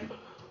man,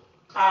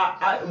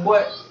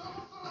 what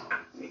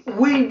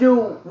we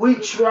do. We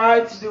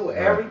try to do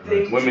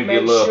everything Women to make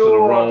get love to the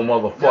sure wrong the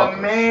motherfucker.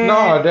 man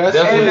No, that's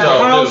That's and what the y'all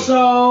do.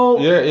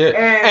 household. Yeah.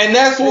 And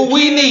that's what the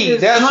we kid need.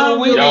 is That's what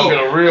we need. Y'all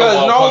comfortable. get a real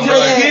Cause no motherfucker.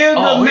 man- Give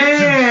the Oh, he's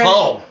man too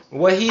soft.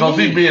 What he Cause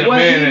he need. being a What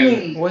man he and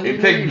need. What he he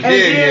taking need. care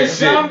And of then your shit.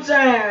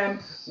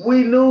 sometimes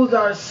we lose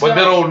ourselves. But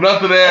that old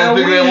nothing ass And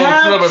nigga we that want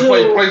to sit up and have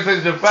play to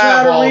PlayStation try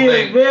 5 to all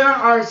day. reinvent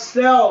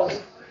ourselves.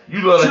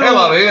 You love the hell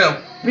out of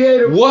him. Be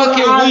able to What put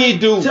can our- we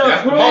do? to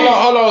Hold prove-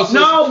 on, sis.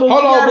 No, but Hold we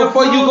on gotta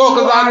before you prove go,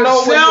 cause to I know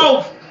where you.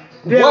 ourselves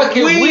that What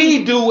can we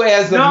do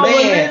as a No, but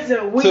man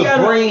listen, we to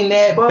gotta- bring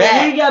that but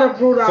back? we gotta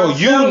prove to So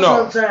ourselves you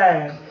know.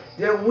 sometimes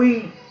that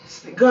we,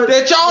 cause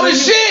That y'all when the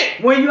you- shit.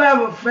 When you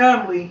have a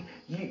family,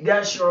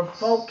 that's your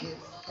focus.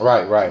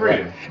 Right.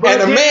 But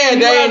And the then man, you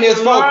that ain't have his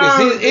to focus.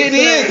 learn It to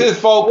is say, his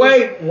focus.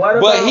 Wait,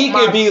 what But about he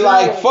can be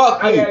like, myself?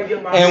 fuck I you. gotta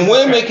get my And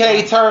myself. women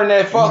can't turn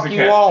that fuck He's a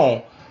you cat.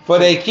 on for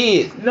their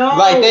kids. No.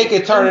 Like they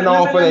can turn it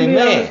on for their Let me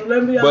man.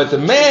 honest But the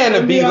with man you.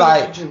 to be Let me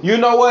like, honest with you. you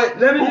know what?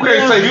 Let me Who be can't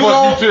say honest. You fuck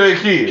don't- you to their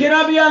kid? Can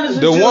I be honest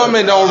The with you?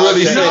 woman don't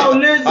really Okay. say. No,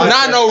 listen.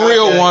 Not no I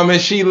real can't. woman.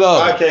 She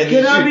love. I it. can't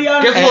Can I be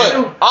honest Guess with what?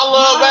 you? I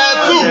love bad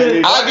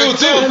too. I do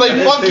too.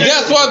 Say fuck you.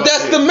 Guess what?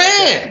 That's the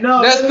man.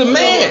 No, That's the let me-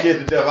 man. Kids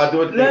to death. I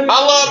do it. Let me- I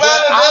love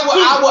bad I too. would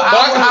But I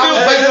can still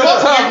say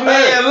fuck tough you.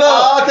 man. Look.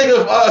 I'll take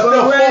a But step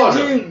forward.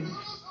 Reggie,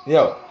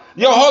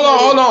 Yo,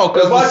 hold on,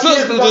 cause If my the kids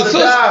sister, about the to sister,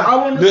 die, I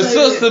wanna the say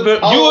sister, this.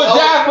 you would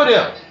die for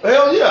them.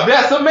 Hell yeah.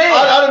 That's a man.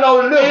 I don't know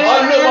to live.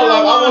 I live my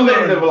life. I want them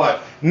to live a life.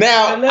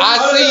 Now Let me- I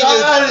see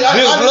I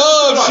this live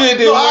love the shit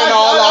good that life. went No,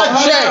 all I off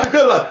live track. the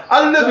good life. I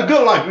live the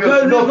good life. You know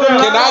what I'm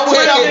saying? Can I would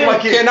die for my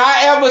take kids. it? Can I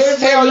ever It's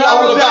tell a y'all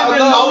lot of about women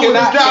love? who Can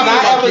I would die for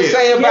my ever kids.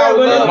 say Yeah, about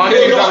but love? My When-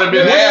 kids gotta be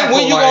an asshole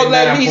When you like gonna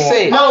let that me for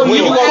say it? No, When you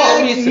you gonna let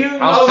fuck. me say it? You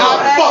I would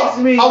ask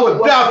me I would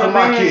what die can for a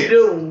my man kids.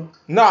 do.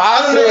 No, I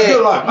I live a said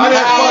good life. I how live a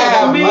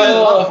have good life.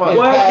 love What can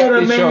a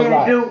impacted your man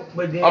life? do?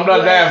 But then I'm not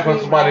you dying ask for me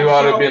somebody who my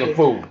already been a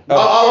focus.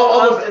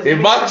 fool. If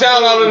my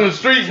child out in the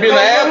streets being an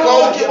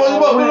asshole,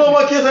 You know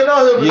my kids are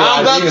not here. Yeah, I'm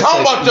I not did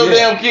talking say- about your yeah.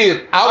 damn kids.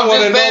 I I'm wanna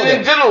just know saying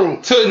in that.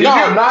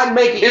 general. Not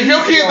make it If your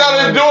easy kids on out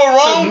there women. doing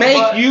wrong, to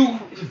make you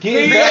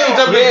get Nigga, back. ain't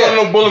jumping from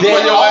no bullets That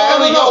on your ass.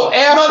 all of your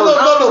effort.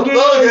 No, give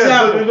you an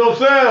example. You know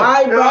what I'm saying?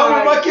 I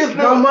buy my kids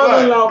my never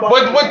mother-in-law but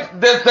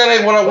that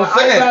ain't what I was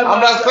But I saying. got I'm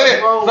not myself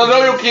saying. roses. So I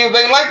know your kids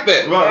ain't like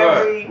that.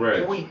 Right.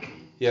 every week.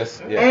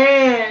 Yes, yeah.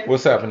 And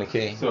What's happening,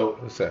 King? So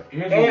What's up?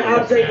 here's And I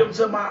what take them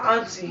to my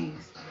aunties.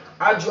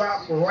 I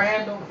drop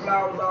random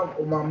flowers off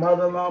with my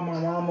mother-in-law, my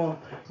mama.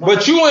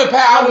 But you I go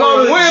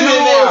empowering to women Jewel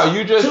now.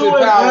 You just to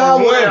empowering empower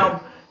women. them,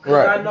 'cause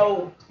Right. I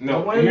know No,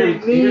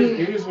 women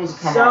here's what's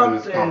come out of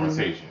this something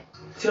conversation.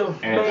 to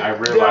And make I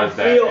realized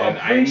them that, feel and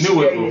I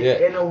knew it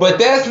appreciated Yeah. in a But way.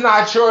 that's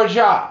not your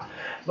job.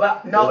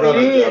 But no, It's not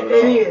it a is. job at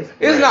It all. is.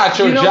 It's not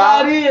your You know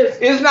job. why it is?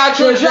 It's not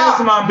your Because job. that's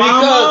my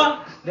because mama,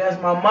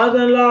 that's my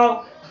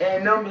mother-in-law,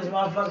 and them is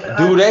my fucking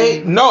do they?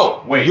 aunties.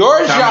 No. Wait, Your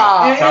time out.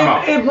 job Time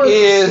out. It puts a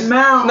is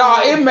smile no.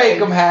 on It their make face.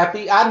 them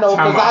happy. I know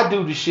Time because out. I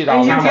do the shit all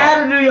And the you time.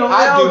 gotta do your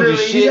I do elderly.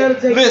 the You gotta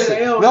shit. take Listen,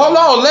 care of the elderly.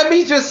 hold on. Let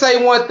me just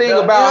say one thing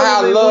The about how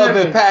elderly love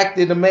women.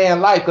 impacted a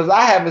man's life because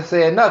I haven't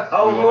said nothing.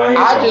 Oh, go ahead.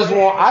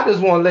 I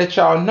just want to let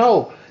y'all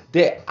know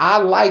that I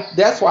like.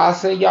 That's why I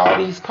send y'all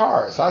these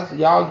cards.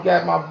 Y'all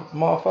got my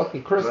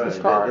motherfucking Christmas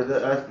card.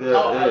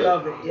 Oh, I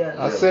love it. Yeah.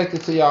 I sent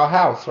it to y'all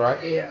house, right?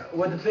 Yeah,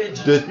 with the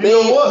pictures. The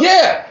thing,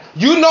 yeah.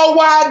 You know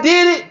why I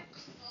did it?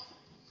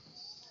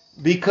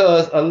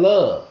 Because of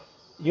love.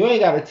 You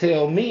ain't got to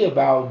tell me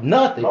about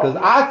nothing because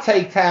I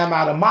take time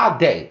out of my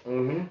day,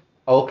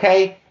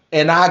 okay?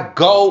 And I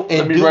go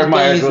and do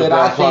things that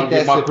I think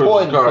that's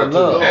important for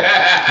love.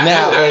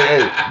 Now,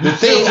 the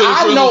thing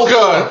I know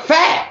for a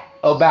fact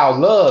about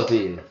love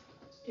is,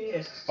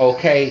 Yeah.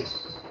 okay,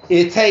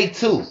 it take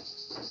two.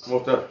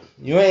 Most definitely.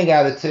 You ain't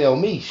got to tell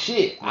me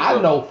shit. I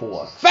know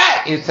for a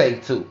fact it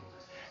take two.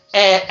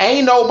 And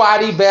ain't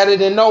nobody better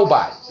than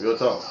nobody. Real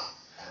talk.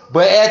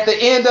 But at the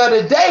end of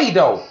the day,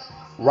 though,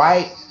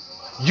 right?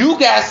 You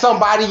got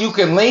somebody you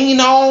can lean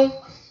on.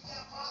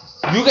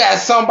 You got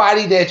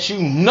somebody that you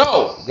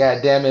know.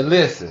 God damn it,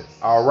 listen.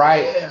 All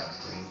right. Yeah.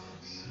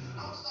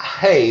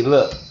 Hey,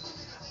 look.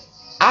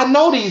 I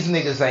know these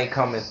niggas ain't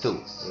coming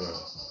through.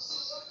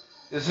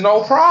 It's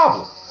no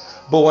problem.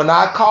 But when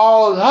I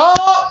call her,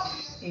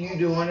 you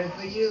doing it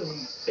for you.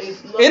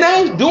 It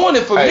ain't doing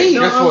it for me.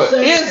 Guess what?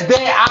 It's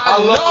that I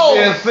love know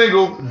being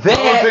single. The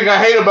only thing I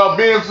hate about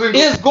being single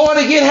is going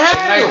to get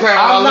handled.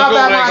 I'm not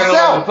by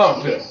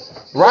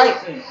myself. Right?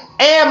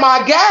 And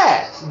my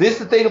guys. This is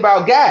the thing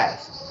about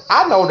guys.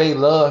 I know they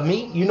love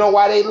me. You know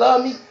why they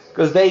love me?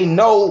 Because they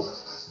know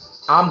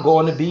I'm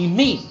going to be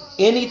me.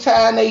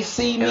 Anytime they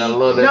see me, they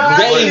know that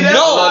black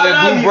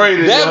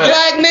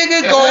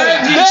nigga going,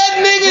 that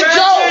nigga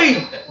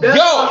Joe. Yo,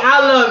 I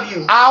love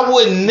you. I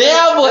would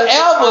never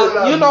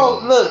ever, you know,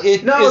 look,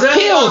 it kills me.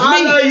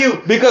 I love you.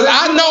 Because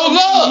I know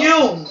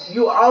love.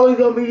 You always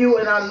gonna be you,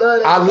 and I love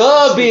that. I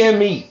love being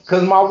me.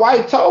 Because my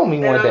wife told me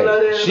one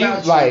day, she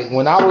was like, you.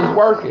 when I was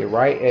working,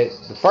 right, at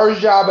the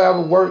first job I ever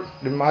worked,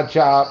 in my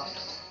job,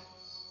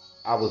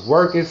 I was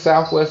working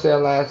Southwest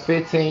Airlines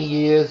 15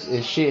 years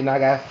and shit, and I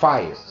got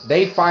fired.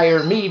 They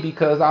fired me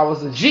because I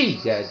was a G,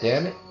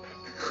 goddammit.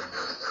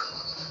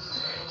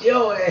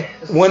 Yo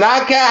ass. When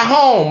I got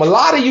home, a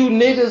lot of you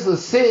niggas will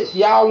sit,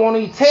 y'all won't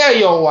even tell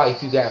your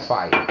wife you got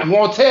fired. You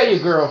won't tell your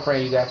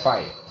girlfriend you got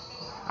fired.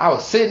 I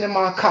was sitting in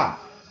my car.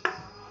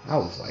 I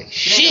was like,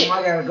 shit. Damn,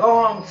 I gotta go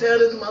home and tell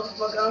this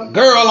motherfucker.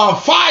 Girl, I'm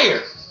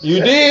fired.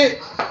 You did?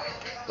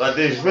 like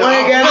this. I'm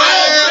like, God,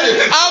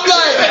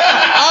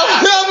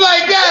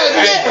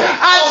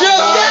 I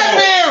just got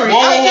married.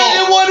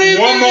 It wasn't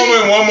even one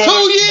moment. 2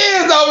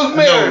 years I was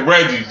married. No,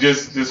 Reggie,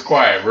 just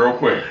quiet, real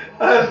quick.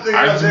 I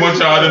just want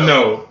y'all to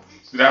know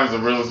that was the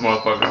realest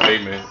motherfucking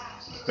statement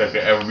that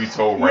could ever be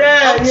told right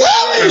now. I'm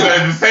telling you.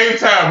 At the same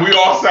time, we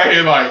all sat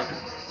here like,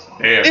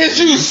 damn. Is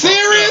you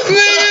serious,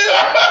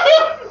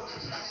 nigga?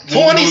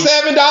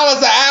 $27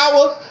 an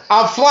hour.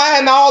 I'm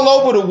flying all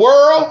over the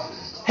world.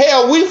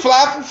 Hell, we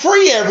fly for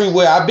free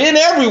everywhere. I've been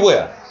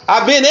everywhere.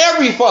 I've been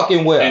every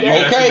fucking where. And you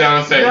gotta sit down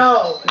and say,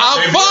 no.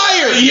 I'm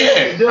fired.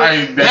 Yeah.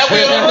 That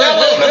was on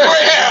the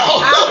ground.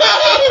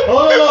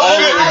 Hold on.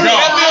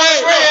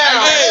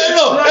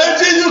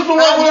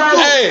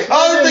 Hey,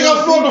 I don't think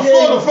I flew on the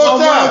floor the first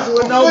time.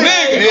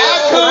 Nigga, I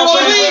couldn't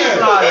believe it.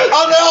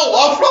 I know.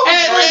 I'm from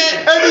everything.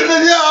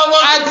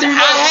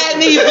 I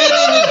hadn't even been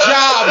in the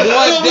job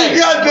one day. We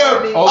got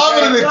there. I'm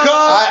in the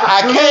car.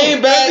 I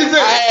came back.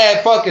 I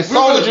had fucking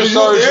soldier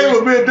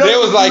surgery. They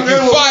was like, you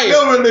fired.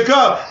 They were in the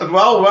car.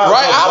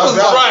 Right? I was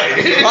right.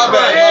 My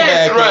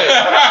bad. Right.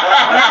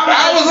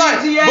 I was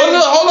like, but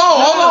look,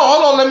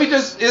 hold on. Let me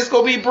just, it's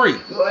gonna be brief.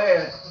 Go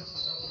ahead.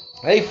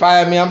 They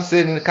fired me. I'm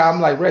sitting in the car.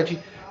 I'm like, Reggie,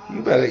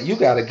 you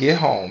gotta get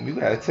home. You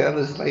gotta tell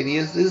this lady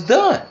it's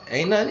done.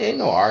 Ain't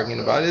no arguing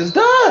about it. It's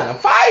done. I'm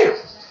fired.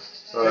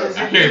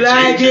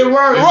 I get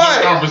worse.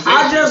 Right.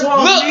 I just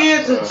want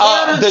men to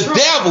tell the truth.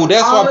 devil.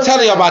 That's what I'm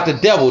telling you about the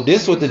devil.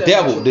 This was the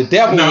devil. The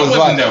devil was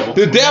like.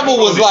 The devil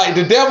was like.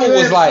 The devil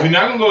was like. We're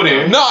not gonna go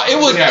there. No, it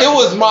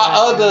was my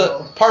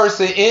other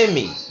person in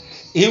me.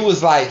 He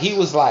was like,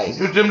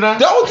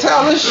 don't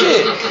tell her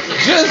shit.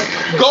 Just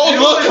go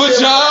look for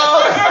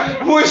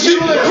jobs. When she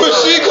go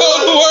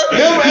to work,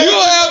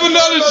 you'll have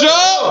another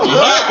job.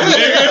 Right.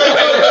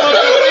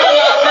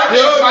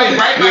 That's what I'm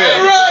saying.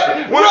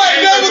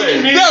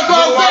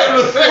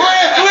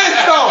 Fred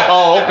Flintstone.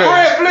 Oh, okay.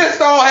 Fred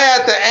Flintstone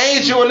had the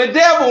angel and the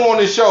devil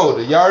on his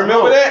shoulder. Y'all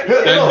remember that?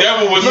 The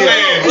devil was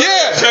saying,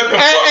 yeah. Shut the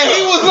fuck And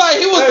he was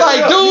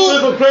like,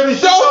 dude,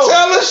 don't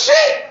tell her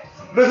shit.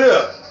 Listen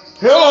here.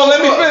 Hold on, let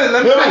me finish.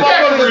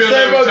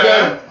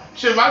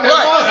 Shit, my son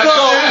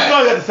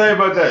got the same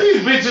birthday.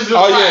 These bitches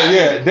are Oh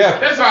yeah,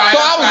 definitely. That's all right. So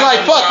I was like,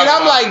 fuck it.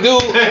 I'm like,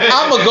 dude,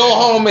 I'm gonna go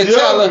home and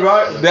tell her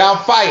that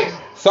I'm fired.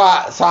 So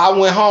I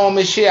went home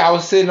and shit. I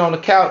was sitting on the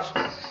couch,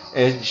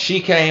 and she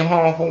came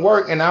home from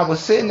work, and I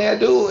was sitting there,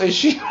 dude, and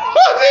she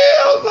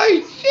I was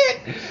like, shit,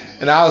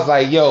 and I was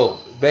like, yo,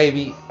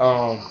 baby,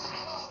 I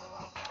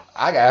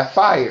got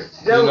fired.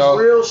 That was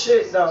real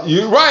shit, though.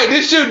 You right?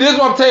 This is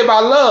what I'm telling you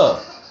about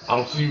love.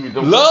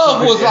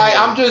 Love was like,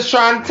 I'm just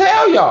trying to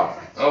tell y'all.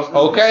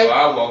 Okay. So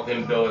I walk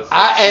in the door.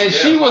 And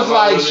she was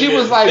like,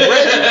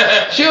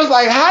 Reggie, she was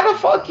like, how the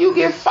fuck you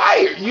get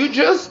fired? You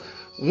just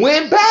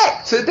went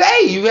back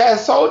today. You had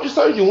soldier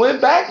surgery. You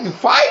went back. You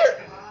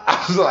fired?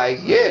 I was like,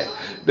 yeah.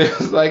 They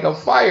was like, I'm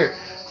fired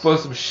for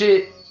some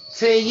shit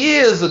 10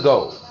 years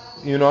ago.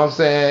 You know what I'm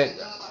saying?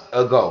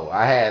 Ago.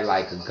 I had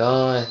like a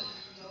gun.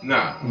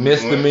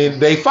 Misdemeanor.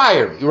 They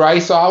fired me,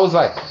 right? So I was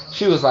like,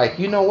 she was like,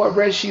 you know what,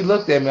 Red? She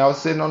looked at me. I was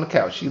sitting on the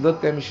couch. She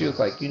looked at me. She was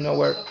like, you know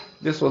what?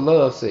 This is what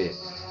Love said.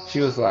 She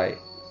was like,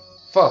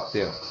 fuck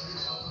them.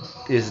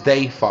 It's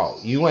they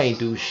fault. You ain't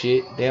do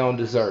shit. They don't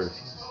deserve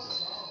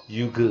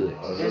you. You good.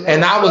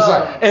 And I was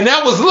like, and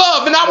that was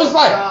love. And I was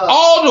like,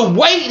 all the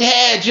weight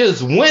had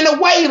just went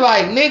away.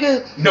 Like,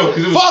 nigga. No,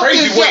 because it was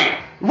crazy weight.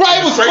 Right,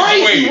 it was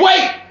crazy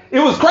weight. It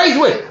was crazy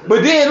with it.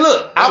 But then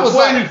look, I was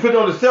like, you put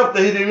on the self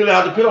that he didn't really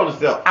have to put on the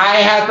self. I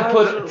ain't have to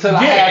put it till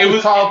I had to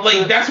talk.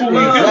 Like that's what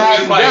we do.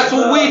 That's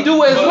what we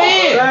do as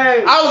men.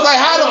 I was like,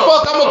 how the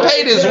fuck I'm gonna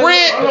pay this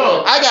rent?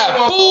 I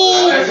got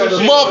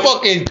food,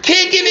 motherfucking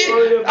kicking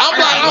it. I'm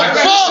like, I'm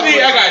fucked.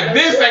 I got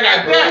this, I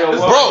got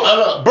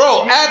that.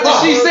 Bro, after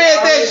she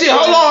said that shit,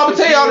 hold on, I'm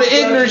gonna tell y'all the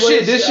ignorant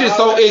shit. This shit's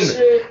so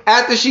ignorant.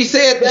 After she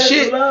said the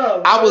shit,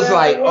 I was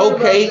like,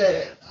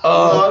 okay.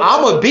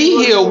 I'm gonna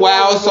be here a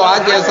while, so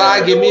I guess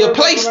I'll give me a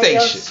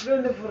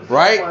PlayStation,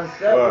 right?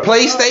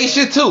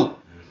 PlayStation 2.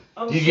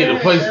 You get a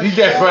place. You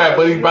got fine,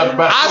 but he about to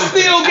buy. I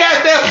still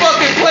got that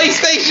fucking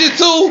PlayStation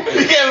 2.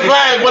 He got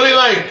fine, but he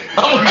like,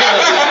 I'm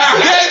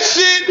that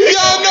shit.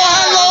 Y'all know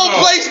how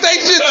long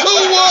PlayStation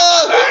 2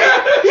 was?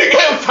 He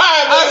got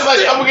fine, but he's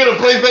like, I'm gonna get a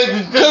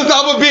PlayStation 2 because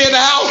I'm gonna be in the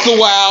house a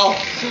while.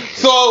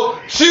 So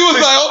she was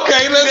like,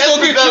 okay, let's go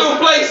get you a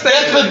PlayStation.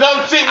 That's the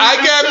dumb shit. I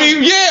got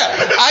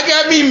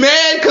me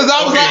mad because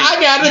I was like, I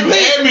got to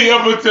think. Had me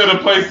up until the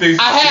PlayStation.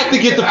 I had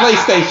to get the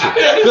PlayStation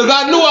because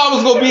I knew I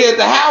was gonna be at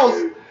the house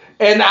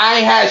and I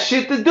ain't had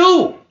shit to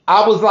do.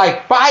 I was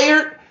like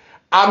fired.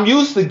 I'm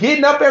used to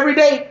getting up every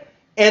day,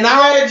 and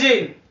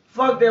Reggie,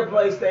 fuck that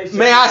PlayStation.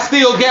 Man, I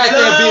still got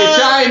that bitch.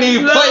 I ain't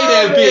even play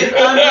that bitch.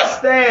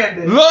 Understand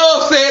it.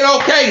 Love said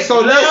okay,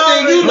 so next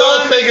thing you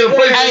know, taking a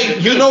PlayStation. hey,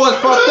 you know what's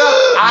fucked up?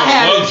 I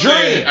had a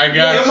dream.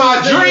 In my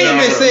dream,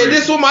 it said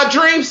this is what my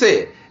dream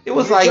said. It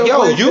was like,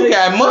 yo, you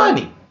got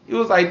money. It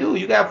was like,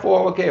 dude, you got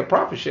 401k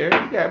profit share.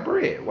 You got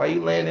bread. Why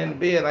you laying in the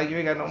bed like you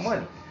ain't got no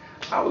money?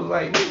 I was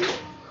like, nigga,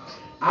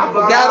 I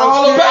forgot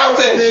all about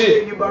that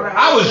shit.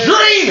 I was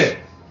dreaming.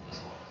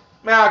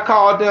 Man, I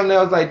called them. They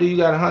was like, dude, you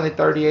got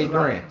 138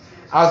 grand.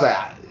 I was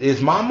like,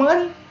 it's my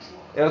money?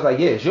 They was like,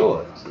 yeah, it's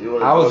yours.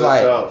 I was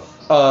like,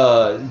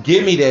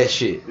 give me that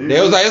shit. They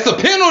was like, it's a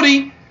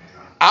penalty.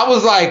 I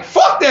was like,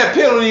 fuck that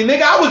penalty,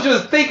 nigga. I was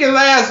just thinking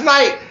last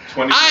night,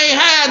 I ain't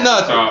had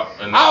nothing.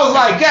 I was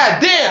like, God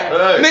damn.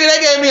 Nigga, they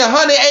gave me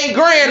 108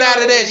 grand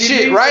out of that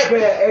shit, right?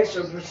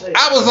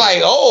 I was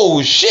like,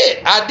 oh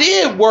shit, I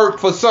did work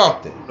for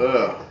something.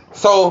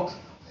 So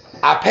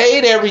I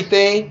paid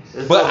everything,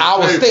 but I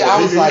was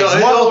like,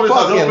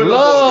 motherfucking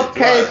love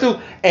came through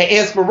and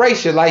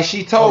inspiration. Like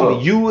she told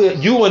me,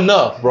 you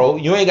enough, bro.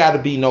 You ain't got to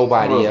be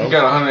nobody else. You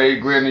got 108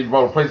 grand and you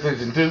bought a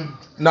PlayStation 2?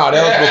 No,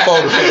 that was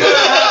before the shit.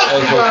 That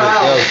was before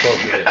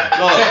the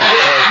No,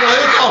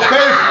 it's all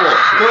paid for.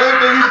 So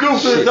everything you do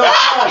for shit.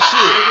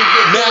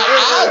 Now,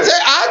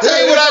 I'll tell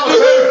you what I do,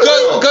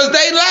 because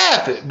they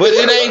laughing, but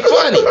it ain't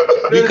funny.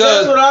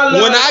 Because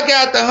when I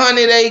got the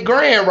 108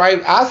 grand,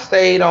 right, I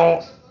stayed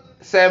on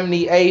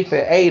 78th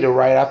and Ada,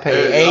 right? I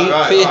paid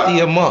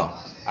 $850 a month.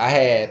 I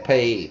had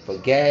paid for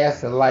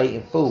gas and light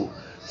and food.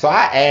 So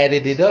I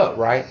added it up,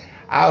 right?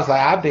 I was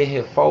like, I've been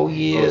here 4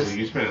 years. So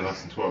you spending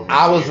less than 12 grand.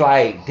 I was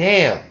like,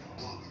 damn.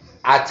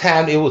 I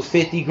timed it was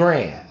 50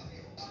 grand.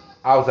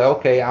 I was like,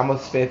 okay, I'm gonna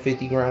spend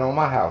 50 grand on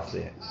my house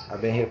then.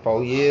 I've been here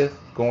 4 years,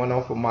 going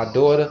on for my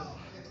daughter.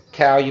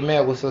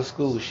 Calumet was her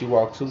school. She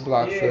walked 2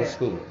 blocks to her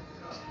school.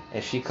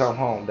 And she come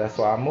home. That's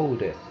why I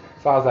moved it.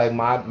 So I was like,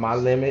 my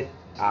limit,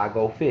 I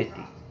go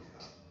 50.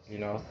 You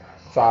know?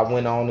 So I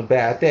went on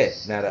about that.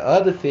 Now the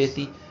other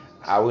 50,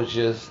 I was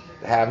just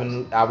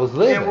I was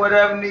living. And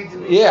whatever needs to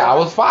be done. I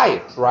was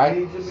fired, right?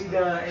 Needs to be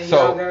done. And so,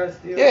 y'all gotta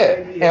still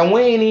and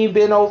we ain't even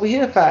been over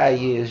here 5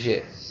 years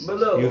yet. But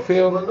look, you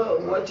feel me? But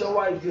look, what your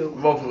wife do?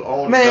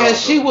 Man,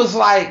 she was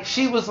like,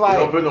 she was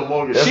just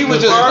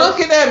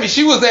looking at me.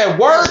 She was at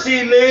work.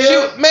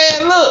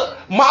 Man, look,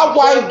 my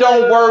wife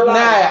don't work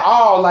now at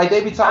all. Like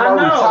they be talking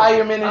about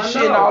retirement and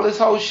shit and all this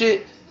whole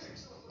shit.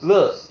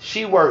 Look,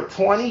 she worked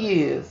 20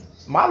 years.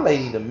 My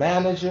lady, the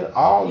manager,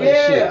 all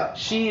that shit.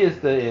 She is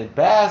the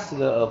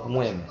ambassador of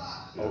women.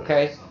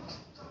 Okay?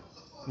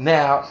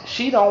 Now,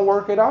 she don't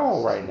work at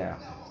all right now.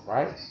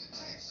 Right?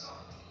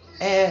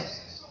 And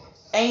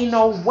ain't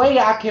no way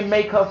I can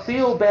make her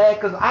feel bad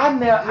because I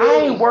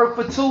ain't worked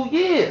for 2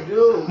 years.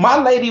 My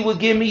lady would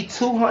give me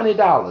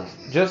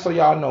 $200. Just so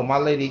y'all know, my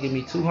lady give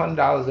me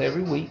 $200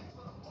 every week.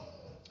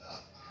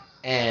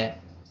 And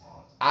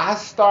I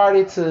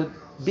started to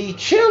be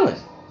chilling.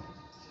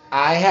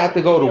 I had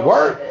to go to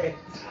work.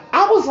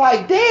 I was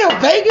like, damn,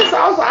 Vegas.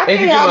 I was like, I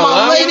can't have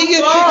my lady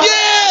get.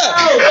 Yeah,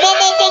 my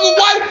motherfucking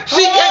wife.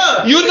 She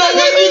can't. You know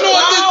what?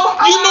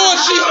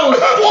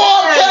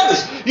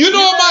 You know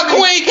what my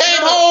queen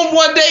came home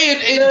one day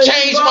and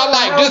changed my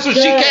life. This was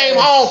she came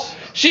home.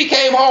 She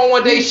came home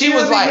one day. She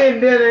was like,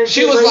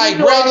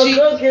 Reggie.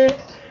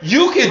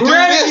 You can do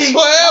this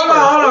forever.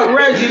 Hold on,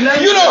 Reggie.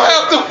 You don't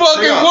have to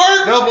fucking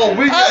work. No, but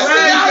we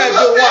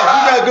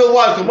got good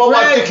wife. So my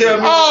wife took care of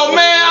me. Oh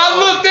man, I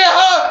looked at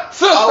her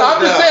sister. I'm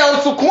just saying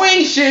on some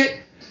queen shit.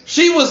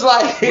 She was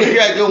like, you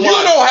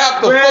don't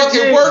have to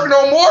fucking work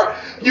no more.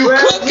 You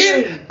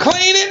cooking,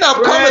 cleaning.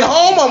 I'm coming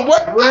home. I'm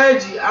working.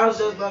 Reggie, I was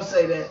just gonna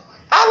say that.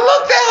 I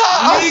looked at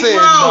her. I said,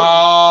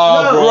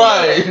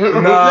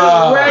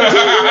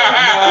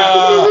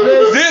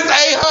 this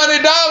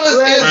 $800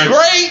 is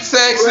great,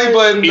 sexy,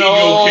 but Ego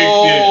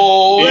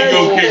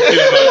kicked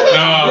in, but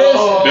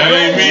no, that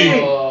ain't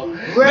me.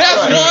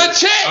 That's one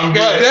check. I'm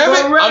God good. damn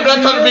it. I'm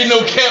not trying to be no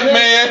camp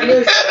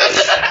man.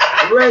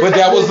 But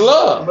that was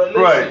love. But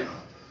listen, Right.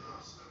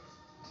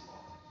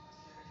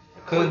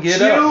 Couldn't get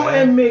you up,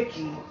 man. and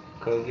Mickey,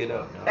 Couldn't get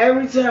up. No.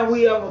 every time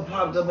we ever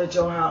popped up at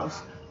your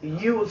house,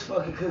 you was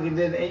fucking cooking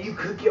dinner and you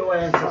cook your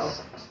ass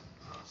off.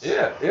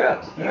 Yeah.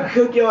 You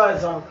cook your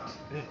ass off.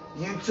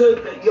 You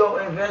took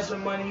your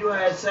investment money you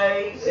had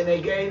saved and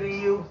they gave it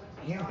you.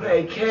 You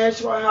pay cash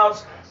for a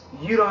house.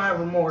 You don't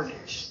have a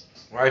mortgage.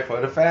 Right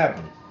for the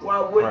family. Why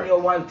wouldn't Right. your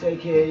wife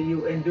take care of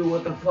you and do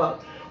what the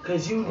fuck?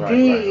 Cause you Right,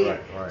 did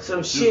right. some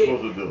You're shit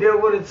supposed to do.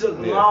 that would have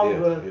took Yeah,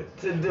 longer yeah.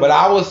 to do. But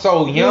I was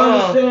so You young,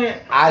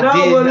 understand? I No,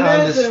 didn't but listen,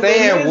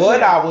 understand but what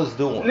listen. I was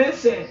doing.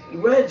 Listen,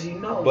 Reggie,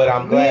 no. But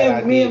I'm glad me I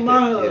and did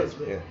my that.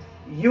 husband, Yeah.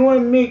 you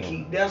and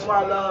Mickey, that's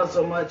why I love her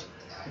so much.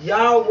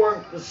 Y'all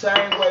work the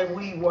same way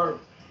we work.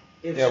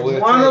 If Yeah, we're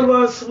a one team. of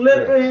us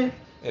slipping,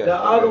 Yeah. the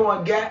other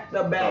one got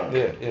the back.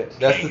 Yeah.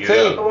 That's the Can't get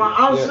team. up. When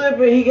I'm Yeah.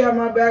 slipping, he got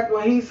my back.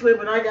 When he's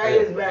slipping, I got Yeah.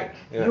 his back.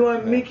 Yeah. You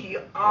and Yeah. Mickey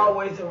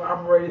always have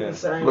operated Yeah. the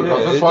same Look, way.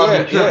 that's it's, why I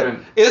yeah, be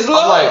tripping. It's I'm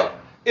love. like,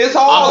 It's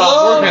I'm all not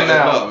love. working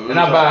now, and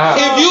I buy a house.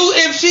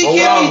 If she But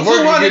give when I me was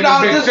working,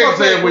 $200, getting this big what I'm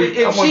checks every saying. week,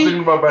 I wasn't thinking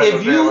about buying no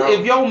damn house.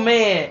 If your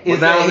man But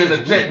is now at I'm getting a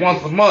his check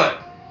once a month.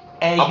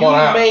 and I bought a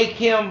you house. make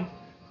him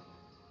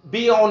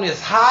be on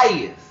his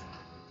highest,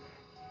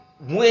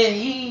 when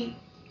he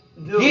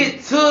Dude,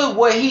 get to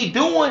what he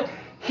doing,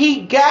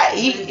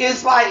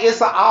 it's like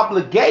it's an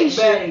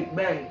obligation.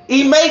 babe.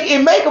 It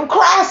make him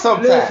cry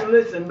sometimes.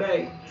 Listen,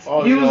 babe.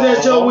 Oh, You was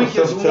at your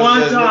weakest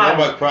one I'm time.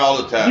 like cry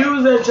all the time. You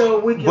was at your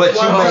weakest But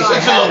one you make time.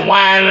 it Shut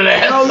whining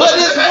ass. No, But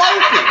it's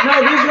working.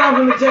 No, this is what I'm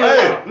gonna tell you.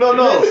 Hey, no.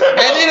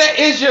 And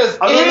it's just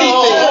I mean,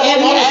 anything,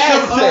 any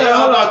aspect.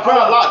 I cry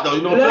a lot though,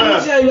 you know what Let me I'm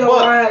saying? tell you But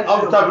what I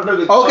I'm the type of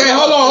nigga. Okay,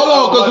 hold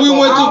on, because we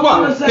went too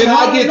far. Can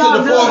I get to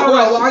the fourth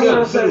I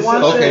gotta say question? one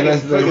Okay, thing.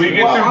 let's Did we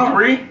get through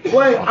 3?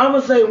 Wait, I'm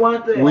gonna say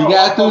one thing. We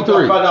got through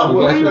 3. We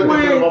went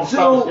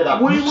to.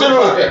 We went.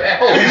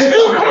 He's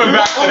still coming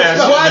back to that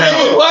shit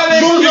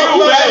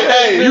now.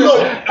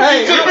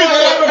 Hey, Took me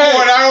there for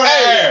an hour and a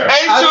half.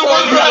 Ain't too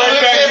much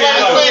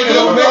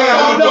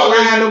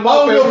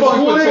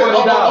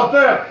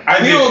I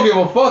He did. don't give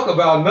a fuck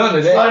about none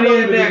of that.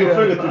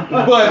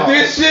 But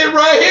this shit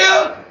right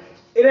here,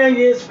 It ain't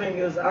his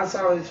fingers. I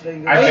saw his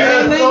fingers. I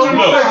did. Look,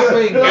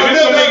 If it's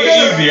gonna make it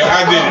easier,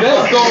 I did.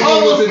 let's go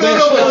on with the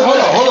next question.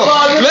 Hold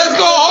on. Let's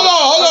go. Hold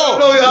on.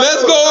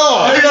 Let's go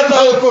on.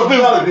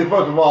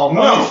 First of all,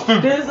 No,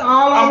 stupid. This is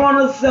all I want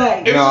to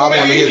say. If No, it's I gonna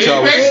wanna make hit it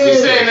y'all with basically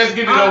this. saying let's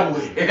get it over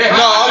with. No,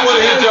 I want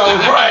to hit y'all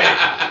with Right.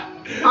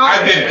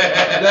 I did it.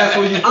 That's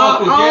when you fuck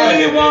with I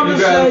only gas. want to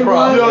You got say a one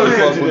problem. thing. You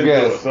fuck with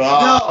gas.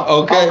 No.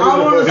 Okay. I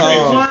want to say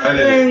Um, one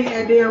thing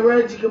and then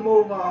Reggie can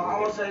move on. I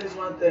want to say this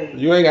one thing.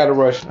 You ain't got to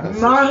rush.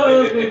 My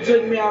husband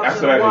took me out That's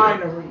to the what I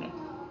winery.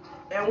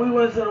 And we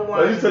went to the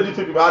You said winery. you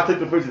took it, I took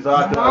the pictures. So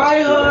I took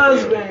My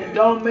husband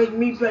don't make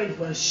me pay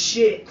for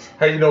shit.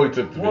 How you know he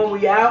took the When picture?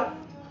 we out,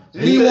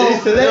 He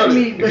won't let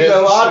me He said,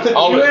 well, I took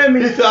All the that-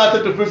 pictures. He said, I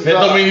took the pictures. That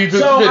don't mean he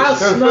took so the I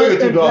picture. snuck and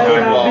paid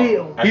our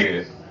bill. I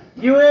did.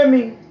 You hear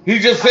me? He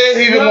just said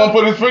he didn't want to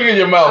put his finger in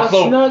your mouth, I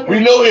so snuck we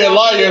and know he a paid our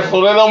liar. bill.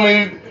 So that don't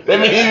mean he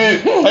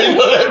didn't. How you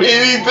know that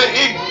mean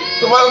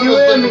somebody You else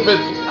hear took me? the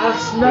picture? I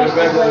snuck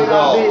and paid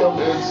our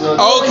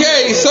bill.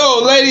 Okay,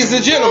 so ladies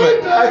and gentlemen,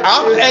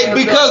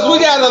 because we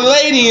got a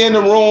lady in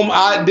the room,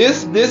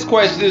 this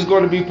question is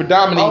going to be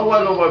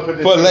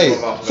predominantly for ladies.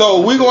 So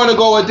we're going to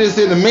go with this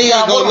in a minute.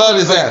 I'm going to love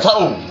this answer.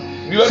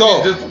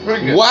 So,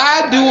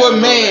 why do a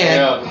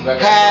man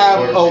have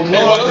a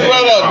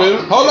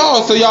woman? Hold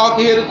on, so y'all can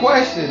hear the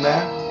question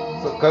now.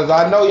 Because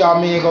I know y'all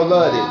men gonna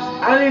love this.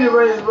 I need to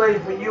raise the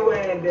blade for you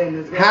and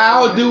Dennis.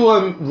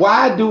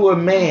 Why do a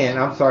man,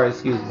 I'm sorry,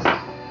 excuse me.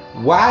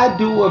 Why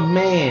do a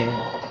man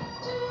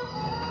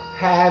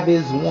have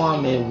his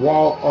woman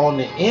walk on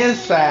the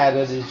inside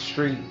of the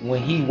street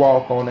when he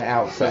walk on the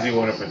outside? Because he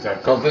want to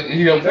protect her. Cause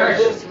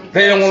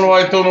they don't want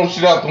nobody to throw no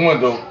shit out the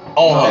window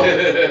on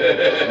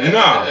her.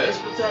 No. It's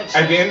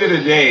protection. At the end of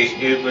the day,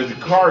 if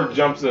a car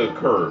jumps a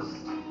curb,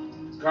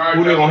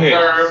 Who they gonna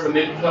hit?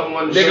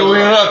 They can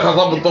win her cause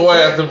I'm gonna throw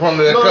ass in front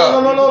of that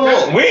car.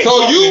 No. we ain't So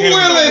talking you to him no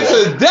willing more.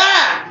 to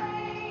die?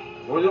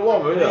 With your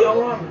woman, Your yeah.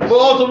 woman. But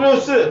on some real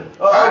shit.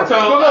 I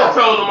told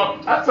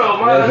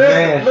my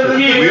That's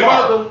nasty. We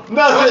are. All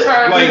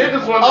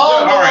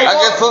right, I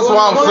guess that's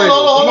why I'm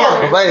single.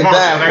 Marcus, I ain't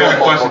Marcus, dying I got a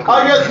for question.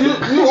 I guess you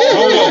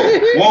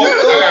Whoa.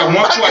 I got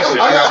one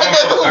question. I got to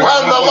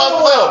surprise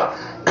myself.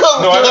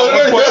 No, I got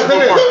one question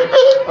for Marcus.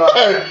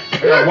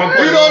 I got one He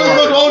question know for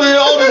this Marcus. was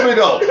older than me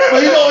though.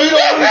 But he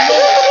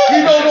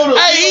don't know the.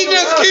 Hey, he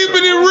just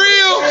keeping it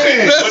real.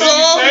 That's What did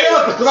you all. say?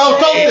 Cause I was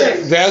talking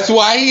this. That's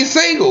why he's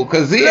single,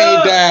 cause he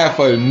ain't dying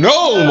for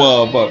no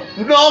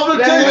motherfucker. No, I'm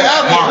gonna tell you the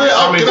answer. Mark,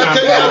 how many Can I times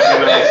tell you the have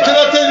you answer? been Can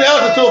I tell you the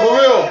answer to it for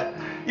real?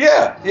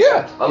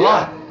 Yeah. A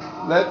lot.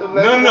 Let them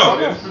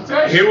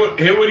No.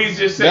 Hear what he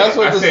just said. That's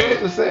what I the said,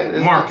 sister said.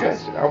 It's Marcus,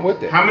 protection. I'm with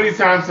that. how many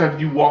times have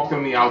you walked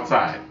on the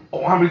outside?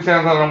 Oh, how many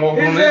times I done walked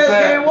on His this ass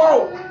side? can't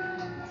walk.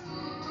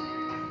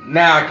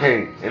 Now I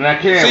can't, and I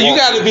can't. See, you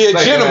got to be a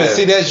gentleman.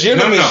 See, that's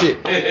gentleman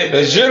shit.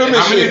 That's gentleman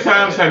How many shit.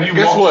 times have you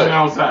Guess walked what? on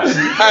outside? Hey.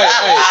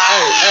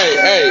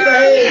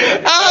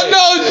 I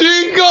know, G.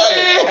 Go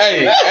ahead.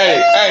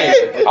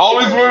 Hey. All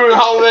these women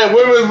hollering at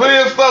women's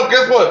live stuff.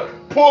 Guess what?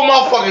 Pull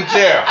my fucking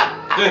chair.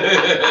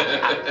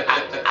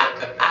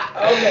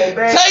 Okay,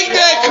 man. Take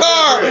that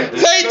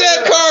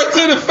car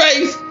to the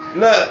face.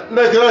 Now,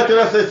 can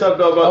I say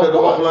something about that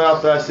walking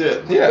outside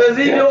shit? Because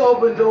he do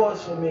open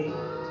doors for me.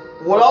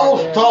 When I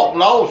was taught,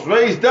 when I was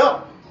raised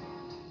up,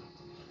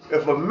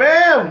 if a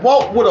man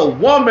walk with a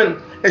woman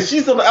and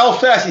she's on the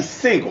outside, she's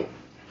single.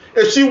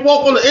 If she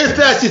walk on the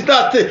inside, she's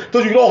not there. So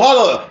you don't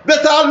holler at her.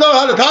 That's how I know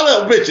how to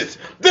holler at bitches.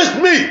 This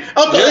me.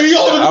 I'm telling you,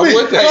 older than me.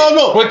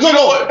 No. But you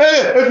know what?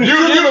 Hey, But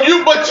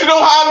you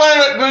know how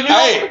I learned.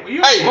 Hey,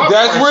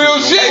 that's real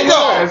shit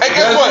though. Hey,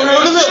 guess what?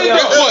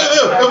 Guess what?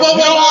 If I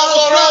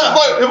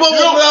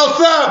walk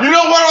outside, you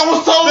know what I was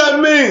told? That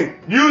mean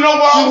You know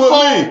what I was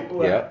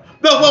told? Yeah.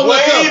 that's what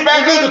Way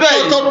back in the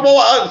day.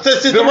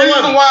 The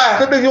reason why-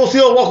 that nigga don't see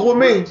her walking with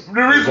me. The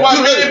reason why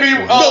men be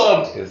they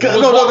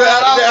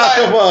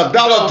ask her for $1,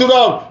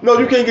 $2. No,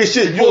 you can't get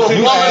shit. You don't see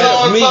You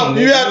ask me, nigga.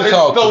 You have You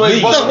talk to me.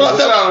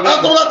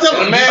 That's what I tell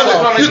The man was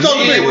trying to You talk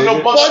to get me. with no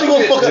Why you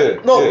gonna fuck Yeah.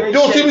 it? No, you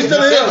don't see me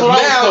standing here.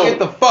 Now get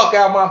the fuck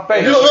out my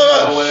face. You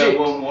shit.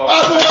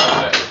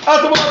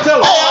 That's what I tell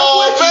her.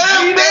 Oh,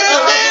 man, damn, man.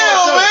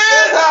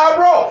 That's how I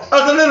roll. I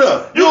said,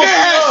 Linda, You can't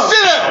have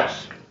shit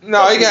else.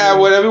 No, he can have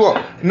whatever he want.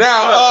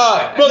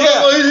 Now, he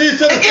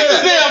said Get the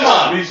damn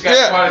up.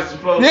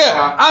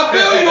 yeah, I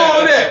feel you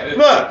on that.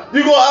 Look,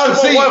 you gonna ask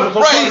for See, a wife for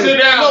right, somebody sit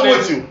down, not nigga.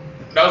 with you.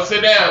 Don't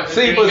sit down.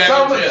 See, but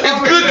some It's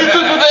good you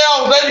took the day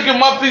off. Then you can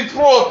mop these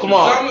floors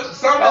tomorrow. I'm on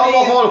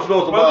the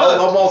floor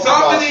tomorrow.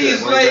 Some of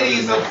these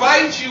ladies will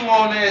fight you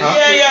on that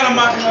shit. Yeah, I'm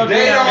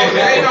They don't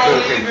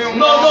even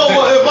No,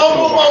 but if I'm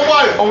with my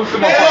wife,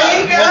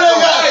 He got a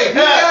wife. He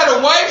got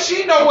a wife.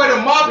 She know where the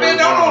mop is.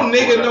 Don't no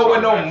nigga know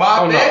where no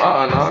mop is. and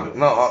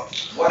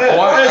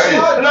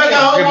I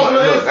got her walking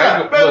the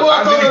inside. Baby, what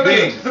I told her,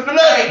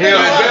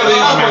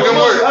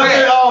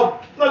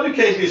 no, you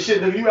can't get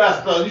shit, nigga. You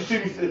asked her. You see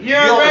me say, You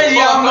already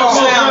sound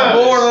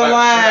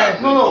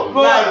borderline. No,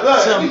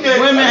 Some you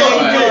can't. women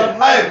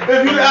Hey, if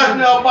you ask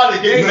me about the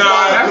game, Nah,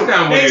 that's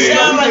not what They it is.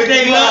 sound like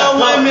they love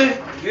women.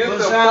 Get but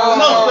the sound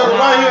No, fuck she's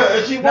right here,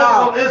 and she walking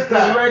on the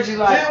inside. Reggie She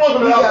like, ain't walking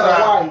on he the got a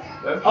outside. wife.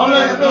 I'm not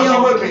He even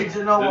don't with need me. to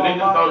know The what niggas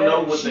my don't bad. know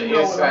what She the know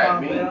what inside my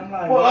mean. bad. I'm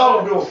like, Well, I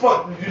don't give a fuck.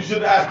 You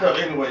should ask her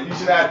anyway. You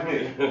should ask me.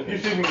 You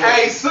see me.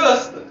 Hey,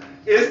 sister.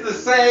 It's the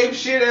same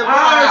shit at my I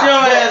heard your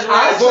house. ass, I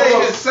right? say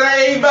the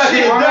same Back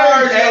shit. in the day,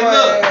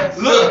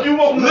 And look, you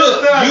walk you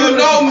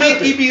know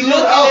Mickey be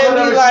looking at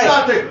me like,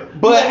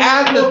 But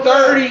after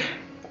 30,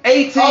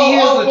 18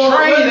 years of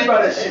training,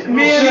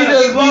 me and he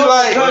just be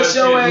like,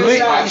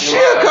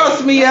 she'll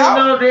cuss me out.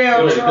 No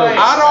damn train.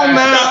 I don't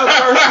mind her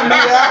cursing me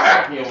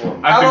out.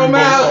 I don't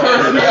mind her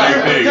cursing me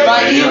out.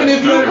 Like, even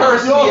if you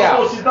curse me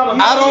out,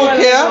 I don't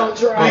care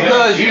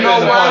because you know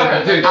why?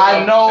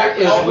 I know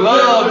it's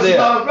love there.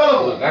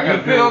 You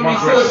feel me,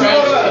 sister?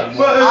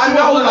 I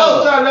know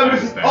love.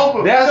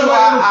 That's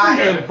why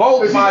I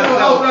invoke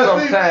myself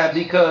sometimes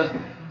because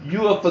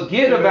you will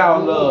forget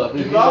about love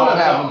if you don't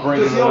have them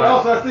bring it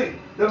around.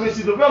 That means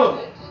she's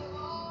available.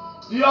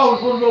 You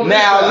always want to go.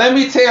 Now let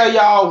me tell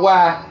y'all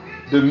why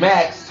the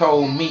Max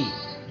told me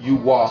you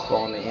walk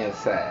on the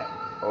inside.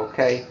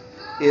 Okay?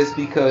 It's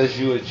because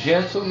you're a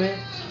gentleman.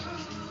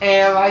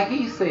 And like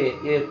he said,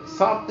 if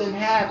something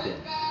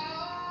happened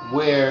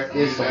where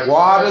it's a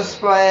water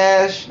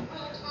splash,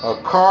 a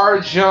car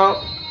jump,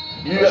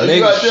 a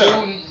nigga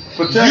shooting,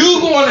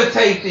 you gonna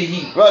take the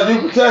heat. Right,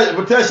 you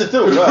protect it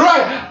too.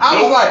 Right.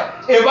 I was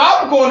like, if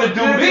I'm gonna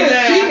do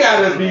this, she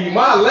gotta be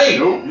my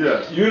lady.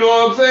 Yeah. You know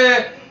what I'm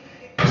saying?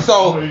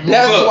 So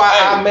that's why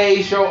I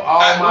made sure all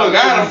my Look, I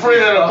had a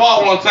friend at a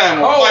bar one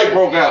time when a fight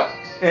broke out.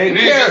 And And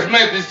he just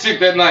met this chick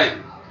that night.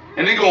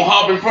 And he gonna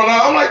hop in front of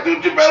her. I'm like,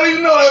 dude, you better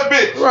even know that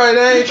bitch. Right,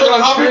 they You ain't trying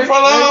to hop in trick,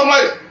 front of her?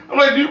 nigga. I'm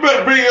like, you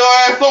better bring your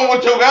ass on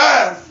with your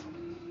guys.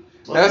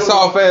 That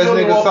soft ass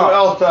nigga soft.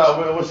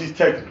 outside when she's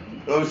taking.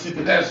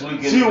 That's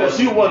weekend.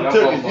 She wasn't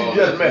taking. She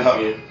just met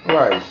her.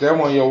 Right, that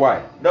one your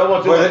wife. That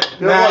was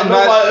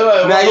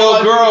Now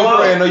your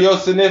girlfriend or your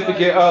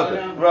significant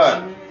other.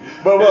 Right.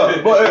 But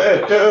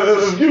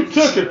if you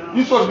took it,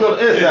 you supposed to go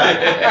to the inside.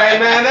 Hey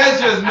man, that's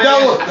just man.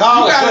 That was You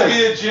how I gotta say.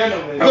 be a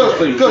gentleman. No,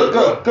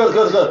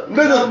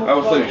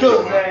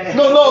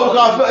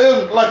 because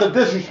it was like a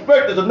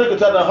disrespect that the nigga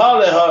tried to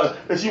holler at her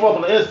and she walked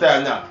on the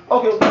inside now.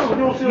 Okay, you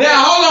don't see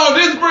Now hold on,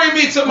 this brings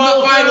me to my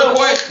final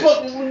question.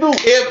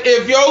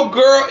 If your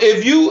girl,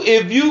 if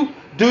you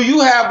do you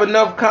have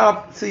enough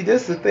see,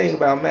 this is the thing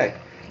about Mac.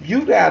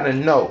 You gotta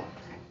know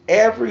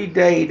every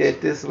day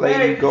that this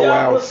lady go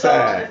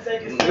outside.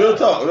 Real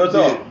talk.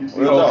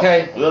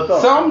 Okay.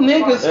 Some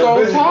niggas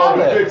go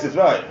holler at her.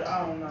 Right.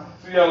 I don't know.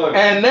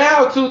 And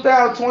now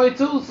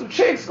 2022, some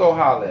chicks go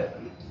holler at her.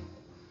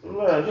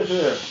 Man, look at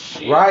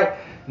that. Right?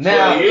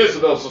 Now 20 years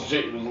ago, some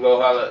shit was gonna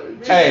holler.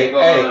 Hey,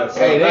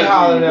 they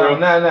hollering out.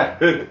 Nah.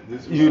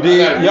 You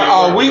did.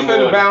 We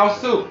finna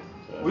bounce too.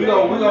 We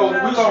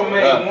gonna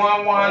make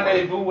one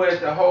rendezvous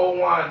at the whole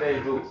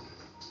rendezvous.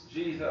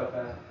 G's up,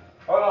 man.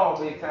 Hold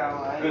on, big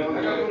time. I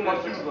gotta put my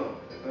shoes on.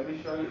 Let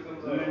me show you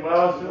some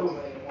love.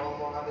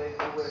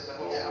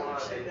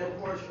 Check that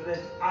porch for that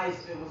ice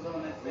that was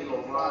on that thing.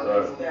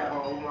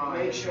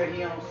 Make sure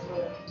he don't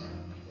sweat.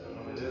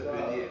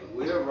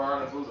 We'll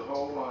rendezvous the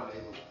whole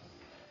rendezvous.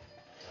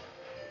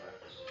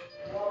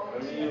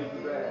 Let me use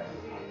the bag.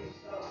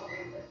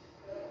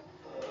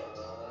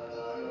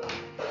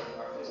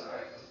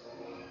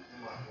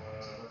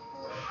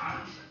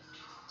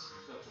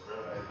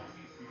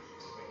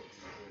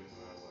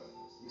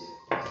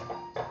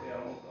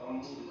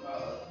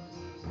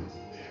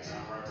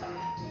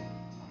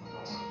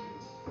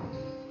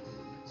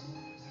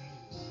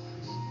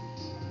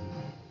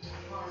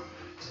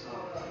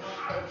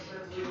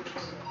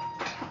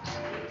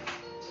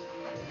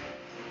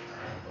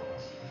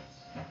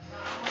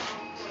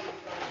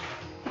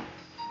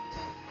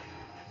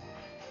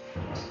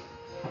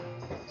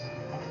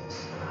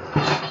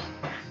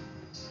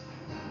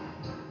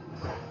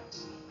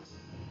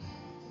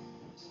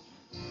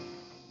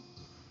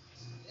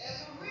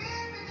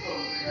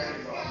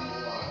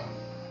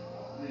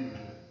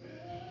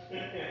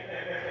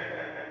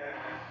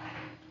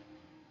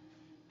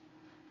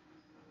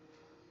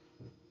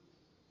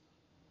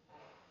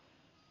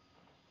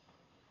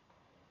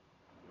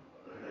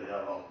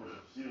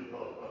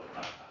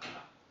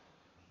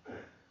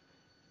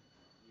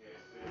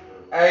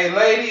 Hey,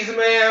 ladies,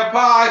 man,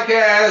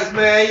 podcast,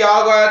 man.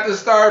 Y'all gonna have to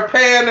start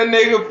paying the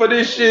nigga for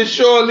this shit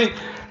shortly.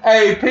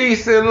 Hey,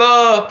 peace and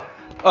love.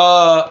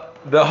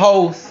 The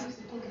host,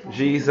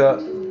 G's up.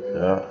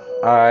 Yeah.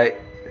 All right.